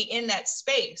put me in that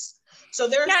space. So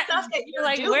there's stuff that you're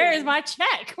like, doing. Where is my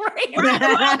check? Right. Well,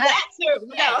 that too.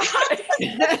 No.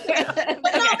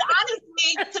 But no,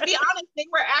 honestly, to be honest, they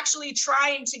were actually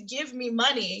trying to give me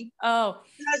money. Oh.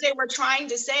 Because they were trying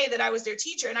to say that I was their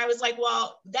teacher. And I was like,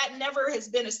 well, that never has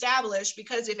been established,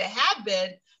 because if it had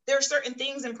been, there are certain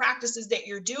things and practices that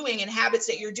you're doing and habits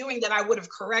that you're doing that I would have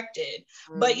corrected,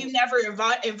 but you never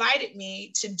invited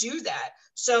me to do that.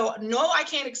 So no, I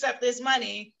can't accept this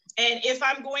money. And if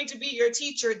I'm going to be your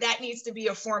teacher, that needs to be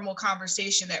a formal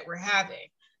conversation that we're having.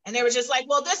 And they were just like,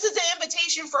 well, this is an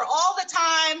invitation for all the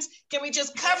times. Can we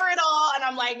just cover it all? And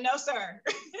I'm like, no, sir.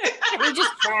 We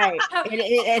just, right.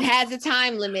 It has a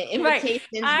time limit. Right.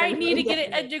 I need to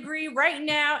get a degree right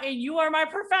now, and you are my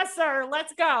professor.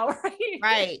 Let's go.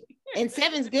 Right. And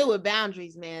Seven's good with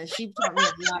boundaries, man. She taught me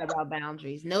a lot about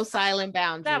boundaries. No silent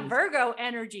boundaries. That Virgo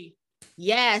energy.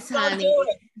 Yes, honey.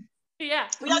 Yeah.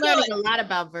 I'm learning a lot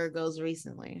about Virgos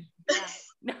recently. Yeah.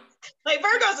 No. Like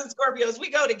Virgos and Scorpios, we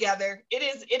go together. It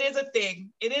is a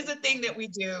thing. It is a thing that we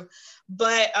do.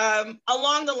 But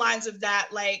along the lines of that,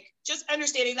 like just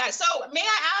understanding that. So may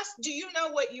I ask, do you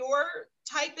know what your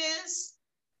type is?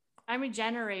 I'm a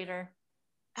generator.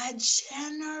 A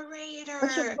generator.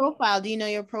 What's your profile? Do you know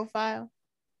your profile?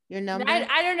 Your number?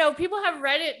 I don't know. People have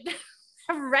read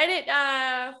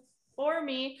it for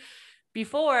me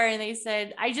before, and they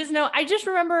said, I just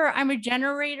remember I'm a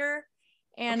generator,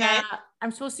 and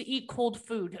I'm supposed to eat cold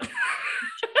food.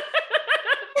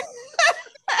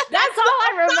 That's all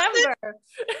I remember.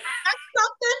 That's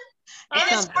something.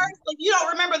 And as far as like, you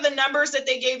don't remember the numbers that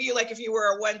they gave you, like if you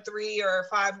were a 1-3 or a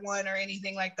 5-1 or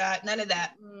anything like that. None of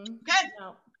that. Okay.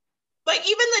 No. But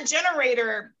even the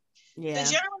generator, the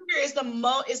generator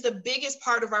is the biggest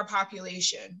part of our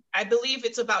population. I believe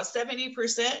it's about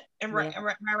 70%. Am I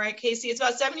right, Casey? It's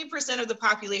about 70% of the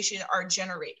population are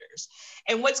generators.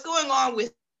 And what's going on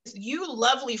with you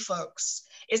lovely folks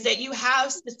is that you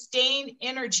have sustained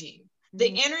energy.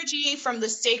 The energy from the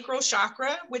sacral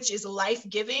chakra, which is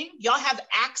life-giving, y'all have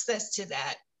access to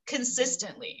that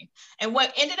consistently. And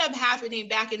what ended up happening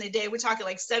back in the day, we're talking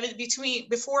like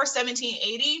before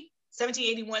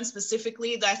 1781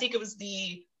 specifically, I think it was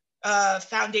the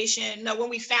when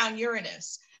we found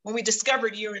Uranus, when we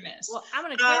discovered Uranus. Well, I'm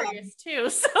an Aquarius too,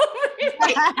 so.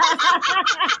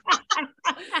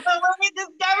 So when we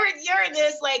discovered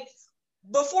Uranus, like,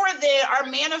 before then, our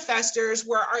manifestors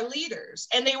were our leaders,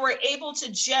 and they were able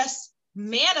to just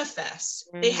manifest.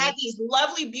 They had these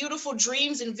lovely, beautiful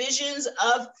dreams and visions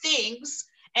of things,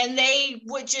 and they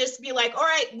would just be like, all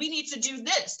right, we need to do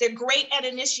this. They're great at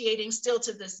initiating still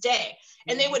to this day.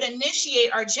 And they would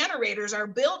initiate our generators, our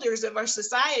builders of our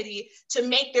society, to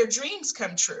make their dreams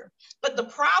come true. But the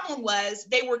problem was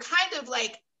they were kind of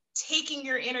like taking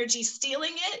your energy,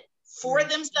 stealing it for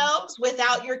themselves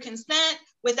without your consent,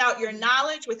 without your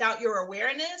knowledge, without your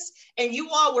awareness. And you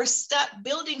all were stuck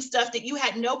building stuff that you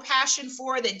had no passion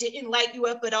for, that didn't light you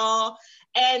up at all.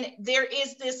 And there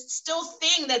is this still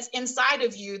thing that's inside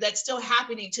of you that's still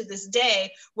happening to this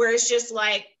day, where it's just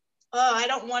like, oh, I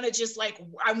don't want to just like,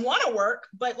 I want to work,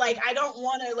 but like, I don't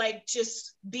want to like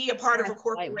just be a part of a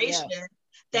corporation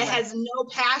that has no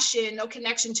passion, no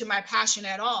connection to my passion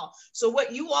at all. So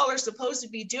what you all are supposed to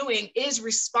be doing is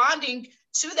responding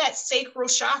to that sacral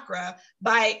chakra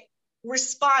by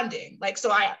responding. Like,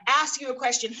 so I ask you a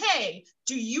question, hey,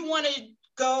 do you want to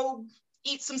go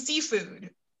eat some seafood?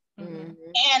 And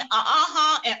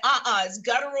is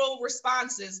guttural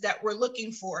responses that we're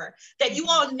looking for, that you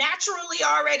all naturally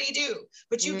already do,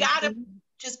 but you gotta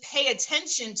just pay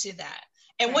attention to that.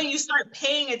 And when you start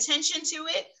paying attention to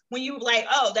it, when you like,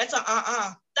 oh, that's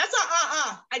I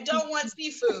don't want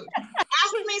seafood.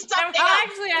 Ask me something else.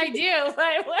 Actually, I do.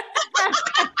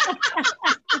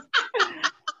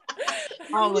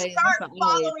 You start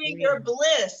following your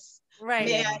bliss. Right.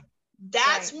 Man.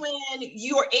 That's when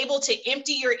you are able to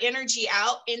empty your energy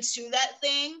out into that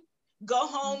thing, go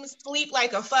home, sleep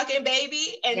like a fucking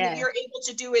baby, and you're able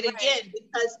to do it again,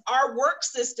 because our work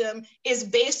system is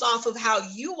based off of how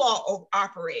you all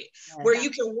operate, where you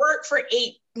can work for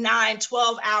 8, 9,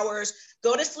 12 hours,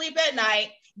 go to sleep at night,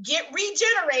 get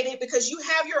regenerated because you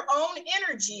have your own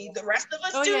energy. The rest of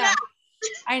us do not.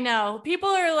 I know. People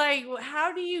are like,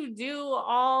 how do you do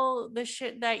all the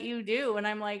shit that you do? And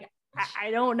I'm like,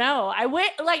 I don't know. I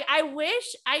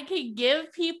wish I could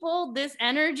give people this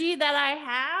energy that I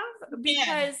have,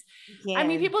 because I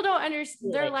mean, people don't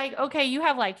understand. They're like, okay, you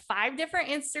have like 5 different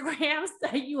Instagrams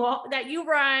that you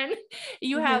run.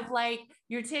 You have like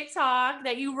your TikTok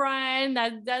that you run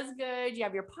that does good. You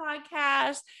have your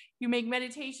podcast. You make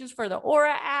meditations for the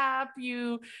Aura app.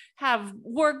 You have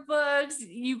workbooks.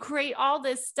 You create all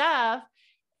this stuff.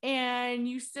 And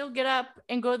you still get up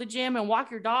and go to the gym and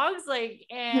walk your dogs, like,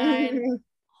 and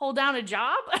hold down a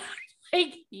job.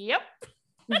 Like, yep.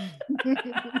 Yeah.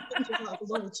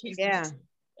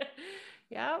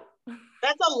 Yep.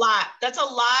 That's a lot.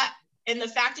 And the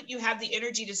fact that you have the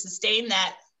energy to sustain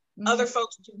that, other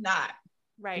folks do not.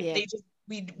 Right. They just,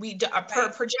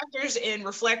 projectors and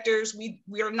reflectors, we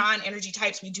are non-energy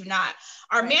types. We do not.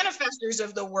 Our manifestors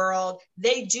of the world,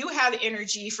 they do have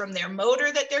energy from their motor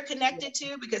that they're connected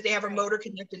to, because they have a motor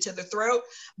connected to the throat.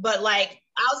 But like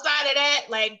outside of that,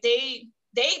 like they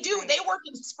work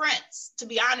in sprints, to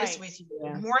be honest with you,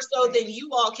 more so than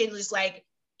you all can just like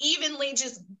evenly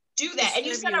just do that. And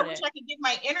you said, I wish I could give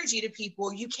my energy to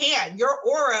people. You can. Your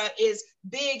aura is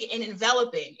big and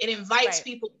enveloping. It invites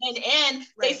people in, and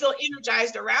they feel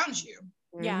energized around you.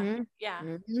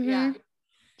 Yeah.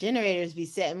 Generators be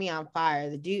setting me on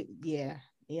fire. The dude,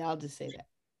 I'll just say that.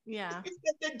 Yeah.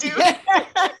 The dude.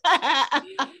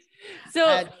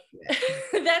 So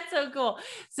that's so cool.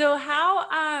 So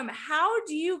how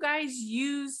do you guys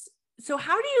use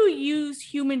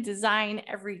human design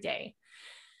every day?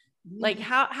 Like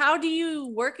how do you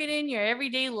work it in your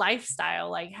everyday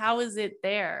lifestyle? Like, how is it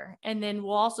there? And then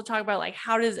we'll also talk about like,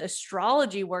 how does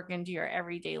astrology work into your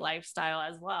everyday lifestyle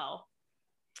as well?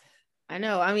 I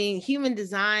know. I mean, human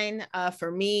design,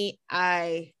 for me,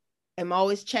 I am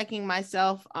always checking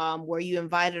myself, were you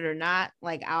invited or not?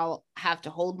 Like, I'll have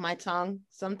to hold my tongue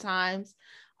sometimes.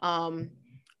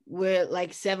 Where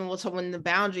like Seven will talk when the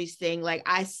boundaries thing, like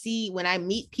I see when I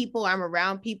meet people, I'm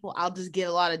around people, I'll just get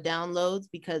a lot of downloads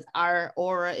because our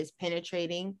aura is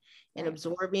penetrating and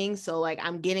absorbing. So like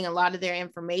I'm getting a lot of their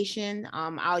information.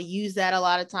 I'll use that a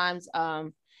lot of times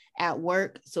at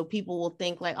work. So people will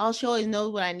think like, oh, she always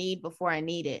knows what I need before I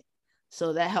need it.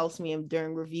 So that helps me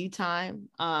during review time.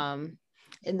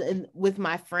 And with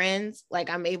my friends, like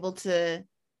I'm able to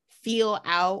feel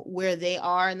out where they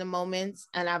are in the moments.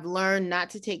 And I've learned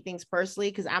not to take things personally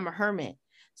because I'm a hermit.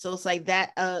 So it's like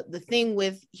that, the thing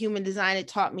with human design, it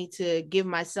taught me to give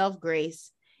myself grace,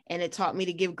 and it taught me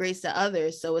to give grace to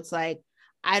others. So it's like,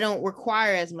 I don't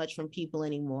require as much from people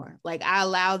anymore. Like I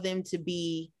allow them to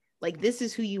be like, this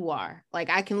is who you are.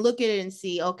 Like I can look at it and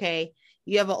see, okay,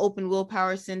 you have an open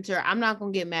willpower center. I'm not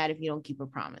going to get mad if you don't keep a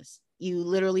promise. You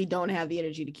literally don't have the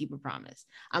energy to keep a promise.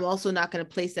 I'm also not going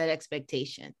to place that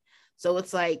expectation. So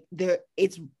it's like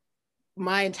it's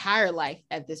my entire life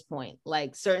at this point,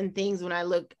 like certain things when I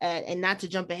look at, and not to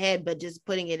jump ahead, but just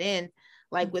putting it in,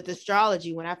 like with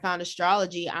astrology, when I found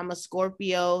astrology, I'm a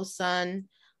Scorpio sun,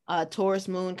 Taurus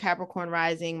moon, Capricorn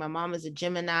rising. My mom is a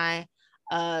Gemini,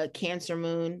 Cancer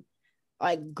moon.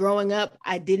 Like growing up,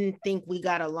 I didn't think we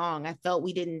got along. I felt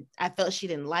she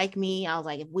didn't like me. I was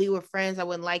like, if we were friends, I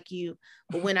wouldn't like you.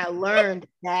 But when I learned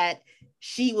that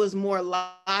she was more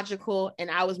logical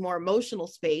and I was more emotional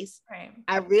space,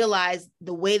 I realized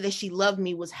the way that she loved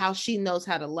me was how she knows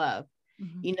how to love,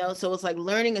 you know? So it's like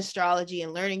learning astrology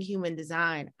and learning human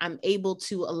design. I'm able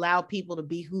to allow people to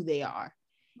be who they are.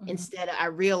 Instead, I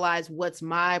realize what's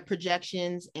my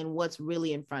projections and what's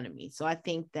really in front of me. So I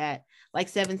think that, like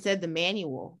Seven said, the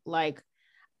manual, like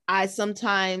I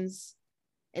sometimes,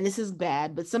 and this is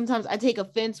bad, but sometimes I take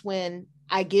offense when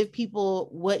I give people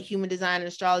what human design and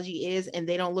astrology is, and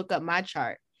they don't look up my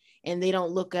chart, and they don't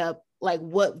look up like,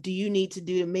 what do you need to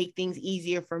do to make things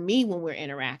easier for me when we're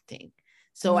interacting?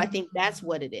 So I think that's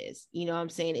what it is. You know what I'm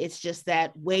saying? It's just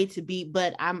that way to be,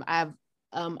 but I'm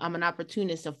an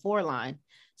opportunist, a 4-line.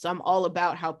 So I'm all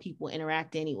about how people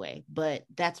interact anyway, but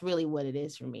that's really what it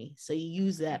is for me. So you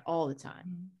use that all the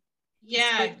time.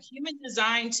 Yeah, human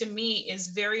design to me is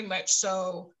very much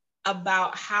so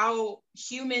about how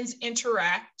humans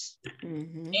interact,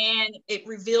 and it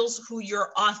reveals who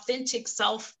your authentic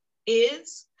self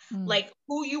is, like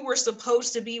who you were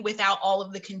supposed to be without all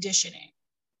of the conditioning,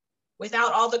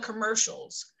 without all the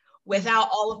commercials, without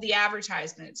all of the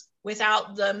advertisements,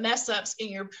 without the mess ups in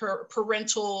your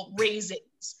parental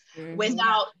raisings,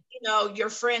 without, your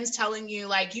friends telling you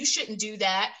like, you shouldn't do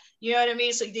that. You know what I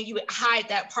mean? So then you hide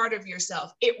that part of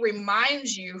yourself. It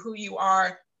reminds you who you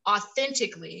are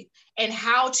authentically and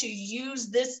how to use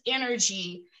this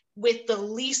energy with the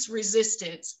least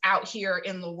resistance out here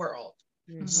in the world.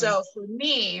 So for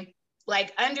me,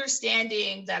 like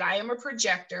understanding that I am a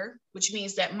projector, which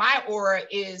means that my aura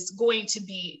is going to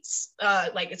be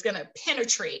it's going to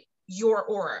penetrate your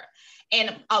aura.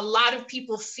 And a lot of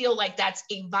people feel like that's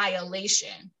a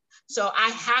violation. So I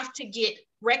have to get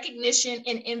recognition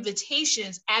and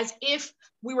invitations as if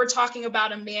we were talking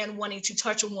about a man wanting to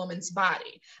touch a woman's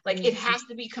body. Like it has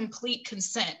to be complete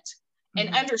consent.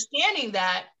 And understanding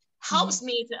that helps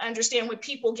me to understand when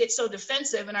people get so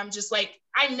defensive and I'm just like,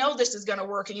 I know this is going to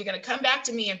work and you're going to come back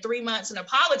to me in 3 months and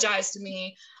apologize to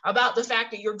me about the fact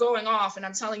that you're going off and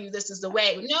I'm telling you this is the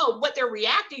way. No, what they're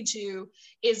reacting to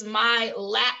is my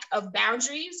lack of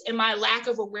boundaries and my lack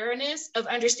of awareness of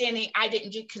understanding I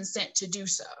didn't get consent to do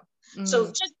so. So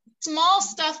just small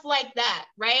stuff like that,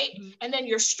 right? And then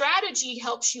your strategy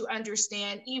helps you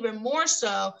understand even more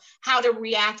so how to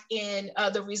react in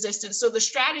the resistance. So the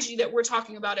strategy that we're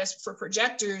talking about as for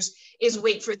projectors is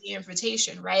wait for the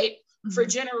invitation, right? For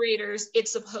generators,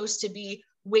 it's supposed to be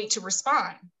wait to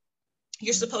respond.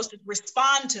 You're supposed to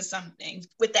respond to something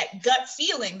with that gut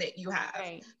feeling that you have,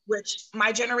 which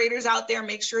my generators out there,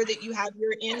 make sure that you have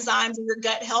your enzymes and your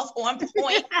gut health on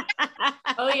point.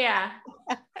 Oh yeah.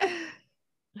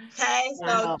 Okay,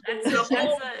 so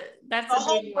that's the a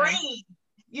whole big brain. one.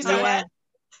 You said what?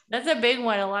 That's a big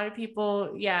one. A lot of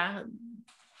people,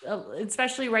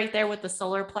 especially right there with the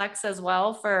solar plex as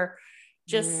well, for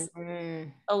just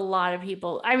a lot of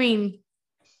people. I mean,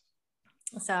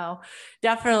 so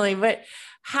definitely. But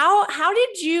how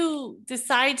did you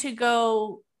decide to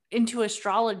go into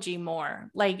astrology more?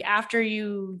 Like after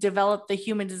you developed the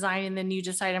human design and then you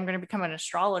decide I'm going to become an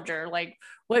astrologer, like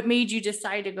what made you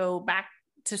decide to go back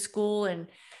to school and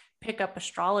pick up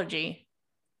astrology?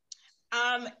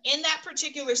 In that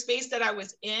particular space that I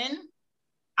was in,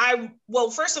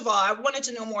 first of all, I wanted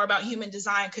to know more about human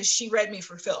design because she read me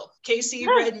for Phil. Casey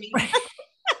read me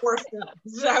for Phil.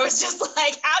 So I was just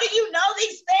like, how do you know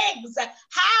these things?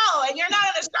 How? And you're not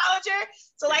an astrologer?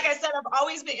 So like I said, I've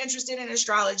always been interested in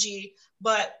astrology,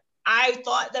 but I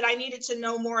thought that I needed to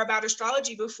know more about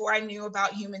astrology before I knew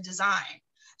about human design.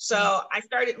 So I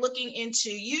started looking into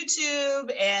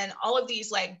YouTube and all of these,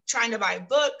 like trying to buy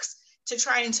books to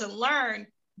trying to learn.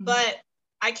 But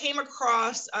I came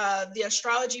across the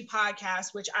astrology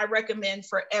podcast, which I recommend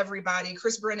for everybody.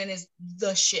 Chris Brennan is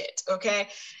the shit. Okay.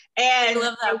 And I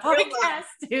love that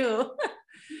podcast too.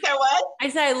 You said what? I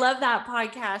said, I love that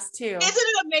podcast too. Isn't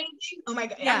it amazing? Oh my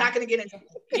God. Yeah. I'm not going to get into it.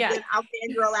 Yeah. I'll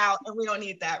fangirl out and we don't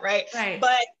need that. Right.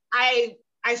 But I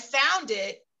found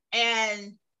it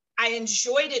and I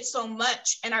enjoyed it so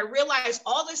much. And I realized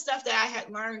all the stuff that I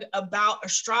had learned about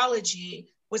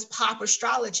astrology was pop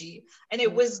astrology. And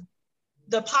it was,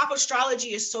 the pop astrology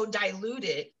is so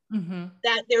diluted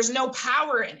that there's no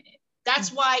power in it.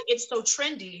 That's why it's so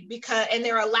trendy, and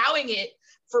they're allowing it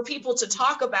for people to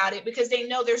talk about it because they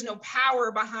know there's no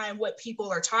power behind what people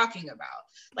are talking about.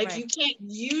 Like you can't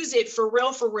use it for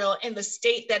real in the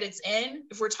state that it's in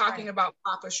if we're talking about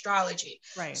pop astrology.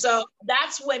 So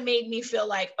that's what made me feel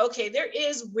like, okay, there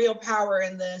is real power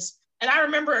in this. And I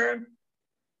remember,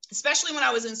 especially when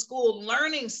I was in school,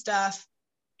 learning stuff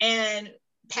and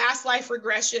past lives would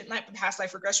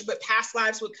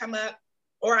come up,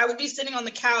 or I would be sitting on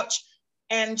the couch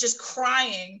and just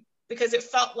crying because it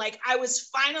felt like I was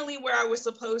finally where I was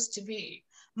supposed to be.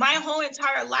 My whole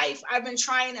entire life, I've been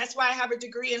trying, that's why I have a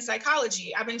degree in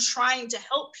psychology. I've been trying to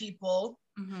help people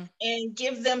and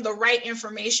give them the right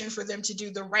information for them to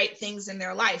do the right things in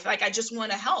their life. Like, I just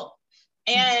want to help.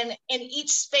 And in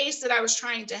each space that I was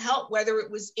trying to help, whether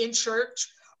it was in church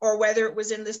or whether it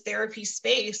was in this therapy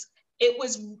space, it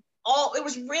was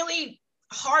really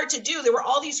hard to do. There were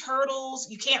all these hurdles.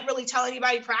 You can't really tell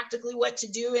anybody practically what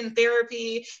to do in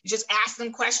therapy. You just ask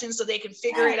them questions so they can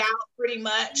figure it out pretty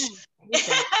much. And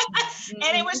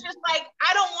it was just like,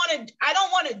 I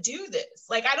don't want to do this.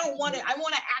 Like, I want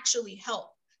to actually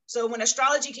help. So when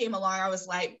astrology came along, I was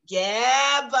like,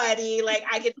 yeah, buddy, like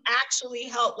I could actually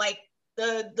help. Like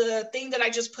the thing that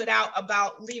I just put out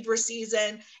about Libra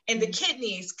season and the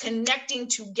kidneys connecting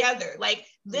together. Like,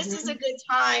 this is a good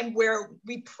time where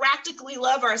we practically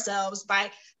love ourselves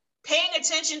by paying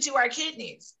attention to our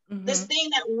kidneys. This thing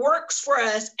that works for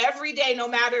us every day, no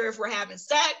matter if we're having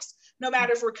sex, no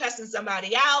matter if we're cussing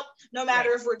somebody out, no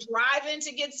matter if we're driving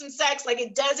to get some sex, like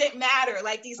it doesn't matter.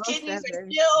 Like these kidneys are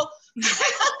still,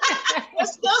 they're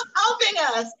still helping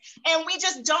us, and we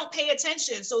just don't pay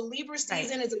attention. So Libra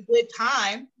season is a good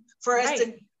time for us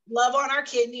to love on our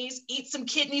kidneys, eat some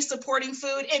kidney supporting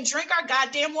food, and drink our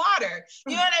goddamn water.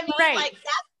 You know what I mean? Like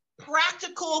that's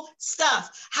practical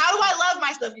stuff. How do I love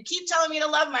myself? You keep telling me to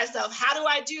love myself. How do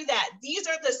I do that? These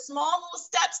are the small little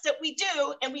steps that we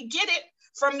do, and we get it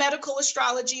from medical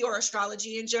astrology or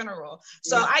astrology in general.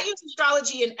 So I use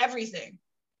astrology in everything.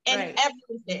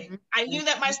 Everything. I knew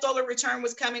that my solar return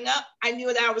was coming up. I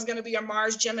knew that I was going to be a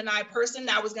Mars Gemini person,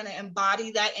 that I was going to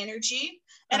embody that energy.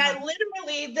 And I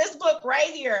literally, this book right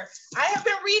here, I have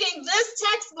been reading this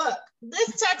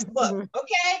textbook,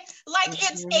 okay? Like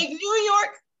it's a New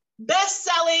York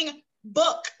best-selling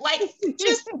book, like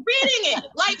just reading it.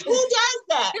 Like who does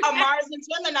that? A Mars and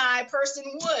Gemini person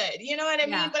would, you know what I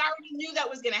mean? But I already knew that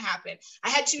was going to happen. I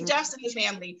had 2 deaths in the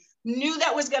family, knew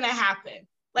that was going to happen.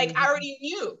 Like I already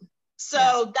knew.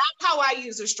 So that's how I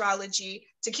use astrology,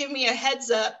 to give me a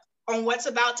heads up on what's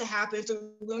about to happen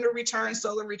through lunar return,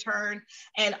 solar return,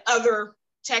 and other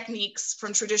techniques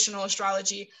from traditional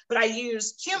astrology. But I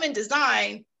use human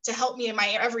design to help me in my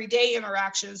everyday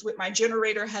interactions with my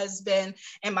generator husband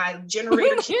and my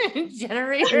generator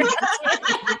generator. You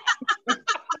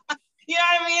know what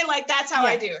I mean? Like that's how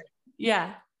I do it.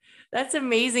 Yeah. That's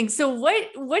amazing. So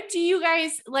what do you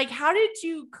guys like? How did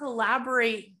you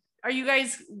collaborate? Are you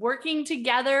guys working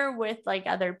together with like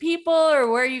other people,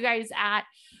 or where are you guys at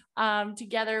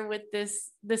together with this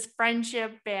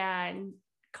friendship and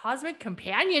cosmic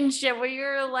companionship where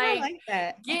you're like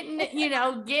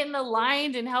getting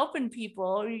aligned and helping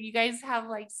people? You guys have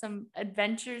like some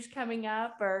adventures coming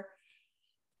up, or?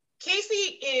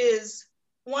 Casey is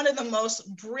one of the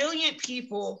most brilliant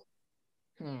people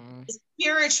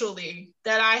spiritually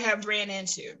that I have ran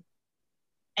into.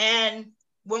 And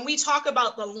when we talk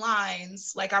about the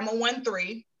lines, like I'm a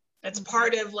 1-3, that's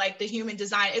part of like the human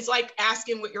design. It's like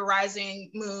asking what your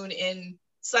rising moon in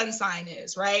sun sign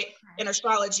is, right? In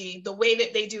astrology, the way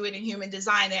that they do it in human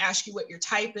design, they ask you what your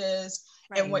type is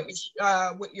and what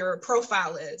your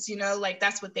profile is, you know, like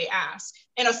that's what they ask.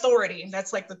 And authority,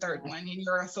 that's like the third one in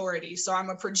your authority. So I'm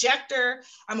a projector,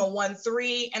 I'm a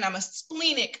 1-3, and I'm a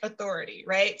splenic authority,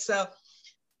 right? So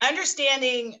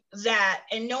understanding that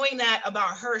and knowing that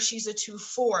about her, she's a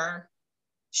 2-4,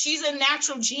 she's a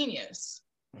natural genius,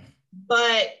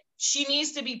 but she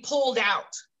needs to be pulled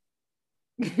out.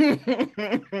 You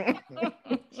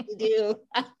do.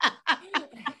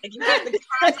 Like you have to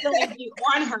constantly be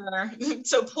on her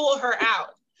to pull her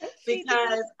out,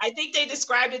 because I think they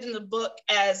described it in the book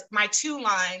as my 2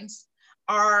 lines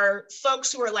are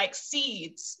folks who are like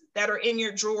seeds that are in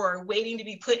your drawer waiting to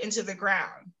be put into the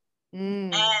ground.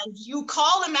 And you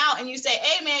call them out and you say,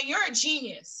 hey man, you're a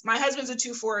genius. My husband's a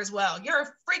 2-4 as well. You're a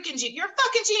freaking you're a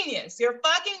fucking genius. You're a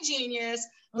fucking genius.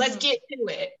 Let's get to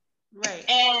it. Right.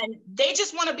 And they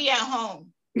just want to be at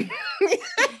home. They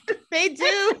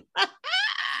do.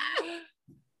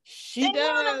 They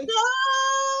does. Go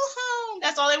home.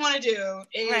 That's all they want to do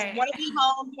is want to be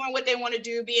home, doing what they want to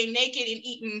do, being naked and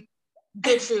eating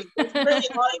good food. That's really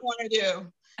all they want to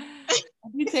do.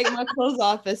 You take my clothes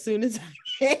off as soon as I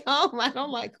get home. I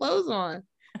don't like clothes on.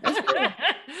 That's cool.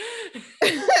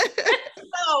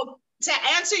 So to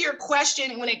answer your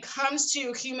question, when it comes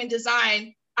to human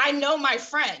design, I know my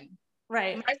friend.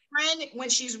 Right. My friend, when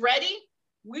she's ready,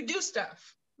 we do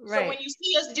stuff. Right. So when you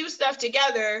see us do stuff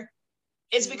together,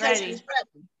 it's because she's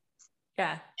ready.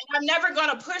 Yeah. And I'm never going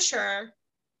to push her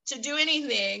to do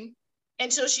anything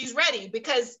until she's ready,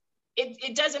 because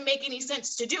it doesn't make any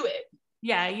sense to do it.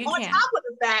 Yeah, you on top of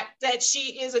the fact that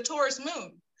she is a Taurus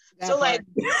moon. That so part.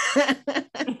 Like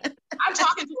I'm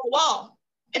talking to a wall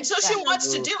until she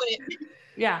wants to do it.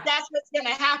 Yeah, that's what's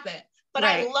gonna happen. But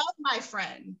I love my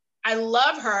friend. I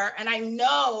love her, and I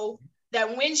know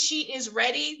that when she is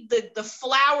ready, the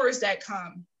flowers that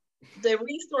come, the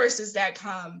resources that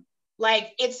come,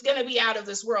 like it's gonna be out of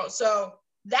this world. So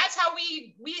that's how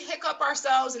we hiccup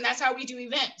ourselves, and that's how we do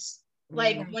events.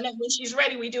 Like when she's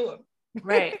ready, we do them.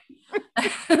 Right.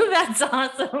 That's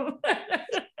awesome.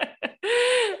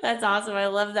 That's awesome. I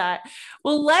love that.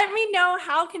 Well, let me know,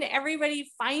 how can everybody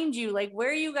find you? Like, where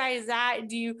are you guys at?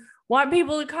 Do you want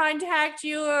people to contact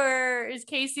you, or is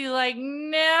Casey like,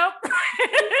 nope,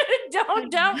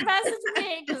 don't message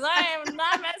me because I am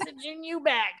not messaging you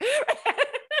back?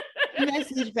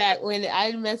 Message back when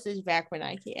I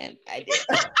can. I do.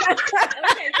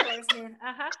 Okay,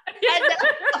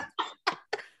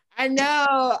 I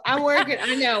know. I'm working.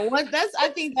 I know. I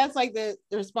think that's like the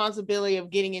responsibility of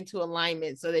getting into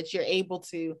alignment so that you're able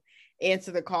to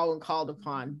answer the call when called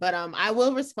upon, but I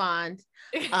will respond.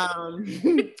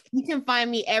 You can find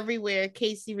me everywhere,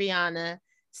 Casey Reanna,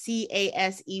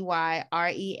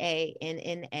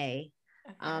 CaseyReanna.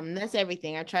 That's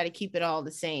everything. I try to keep it all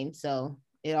the same, so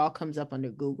it all comes up under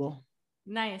Google.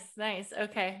 Nice.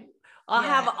 Okay, I'll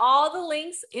have all the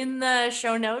links in the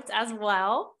show notes as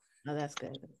well. Oh, that's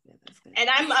good. And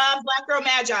I'm Black Girl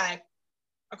Magi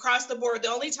across the board. The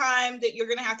only time that you're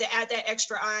gonna have to add that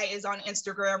extra I is on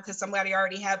Instagram, because somebody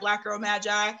already had Black Girl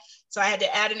Magi, so I had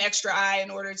to add an extra I in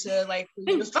order to like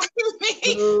for you to find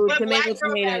me. Ooh, but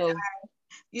tomato.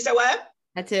 You said what?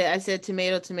 I said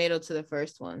tomato to the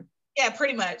first one. Yeah,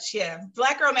 pretty much. Yeah.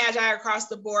 Black Girl Magi across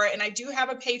the board. And I do have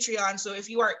a Patreon. So if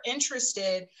you are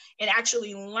interested in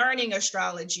actually learning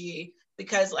astrology,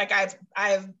 because like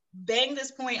I've banged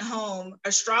this point home,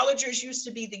 astrologers used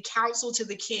to be the counsel to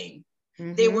the king.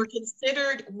 Mm-hmm. They were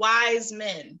considered wise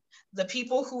men. The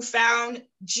people who found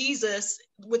Jesus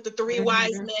with the three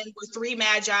wise men were three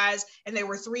magi's, and they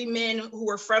were three men who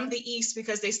were from the East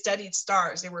because they studied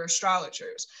stars. They were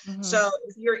astrologers. So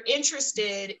if you're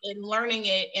interested in learning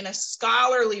it in a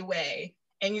scholarly way,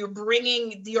 and you're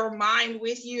bringing your mind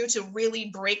with you to really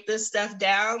break this stuff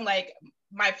down, like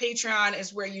my Patreon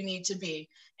is where you need to be.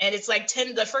 And it's like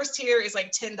the first tier is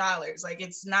like $10. Like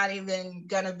it's not even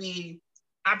gonna be,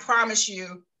 I promise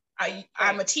you,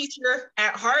 I'm a teacher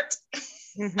at heart.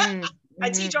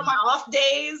 I teach on my off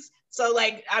days. So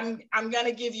like, I'm going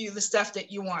to give you the stuff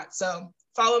that you want. So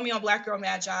follow me on Black Girl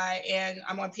Magi, and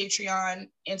I'm on Patreon,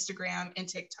 Instagram, and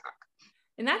TikTok.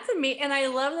 And that's amazing. And I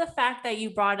love the fact that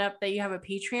you brought up that you have a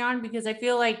Patreon, because I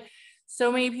feel like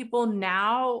so many people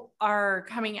now are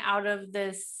coming out of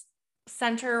this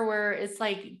center where it's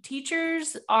like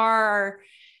teachers are,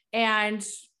 and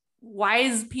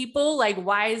wise people, like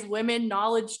wise women,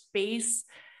 knowledge-based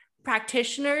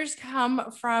practitioners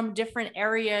come from different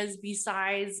areas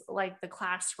besides like the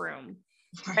classroom,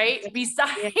 right?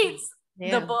 Besides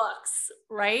the books,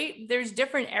 right? There's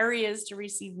different areas to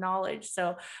receive knowledge.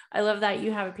 So I love that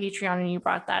you have a Patreon and you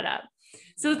brought that up.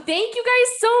 So thank you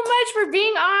guys so much for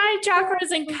being on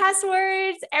Chakras and Cuss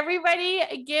Words. Everybody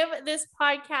give this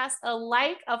podcast a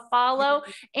like, a follow,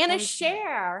 and a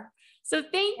share. So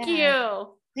thank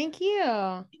you. Thank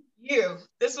you.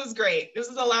 This was great. This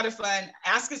was a lot of fun.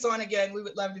 Ask us on again. We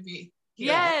would love to be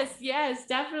here. Yes,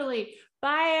 definitely.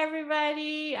 Bye,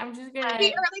 everybody. I'm just gonna. Happy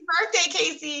early birthday,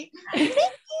 Casey. Thank you.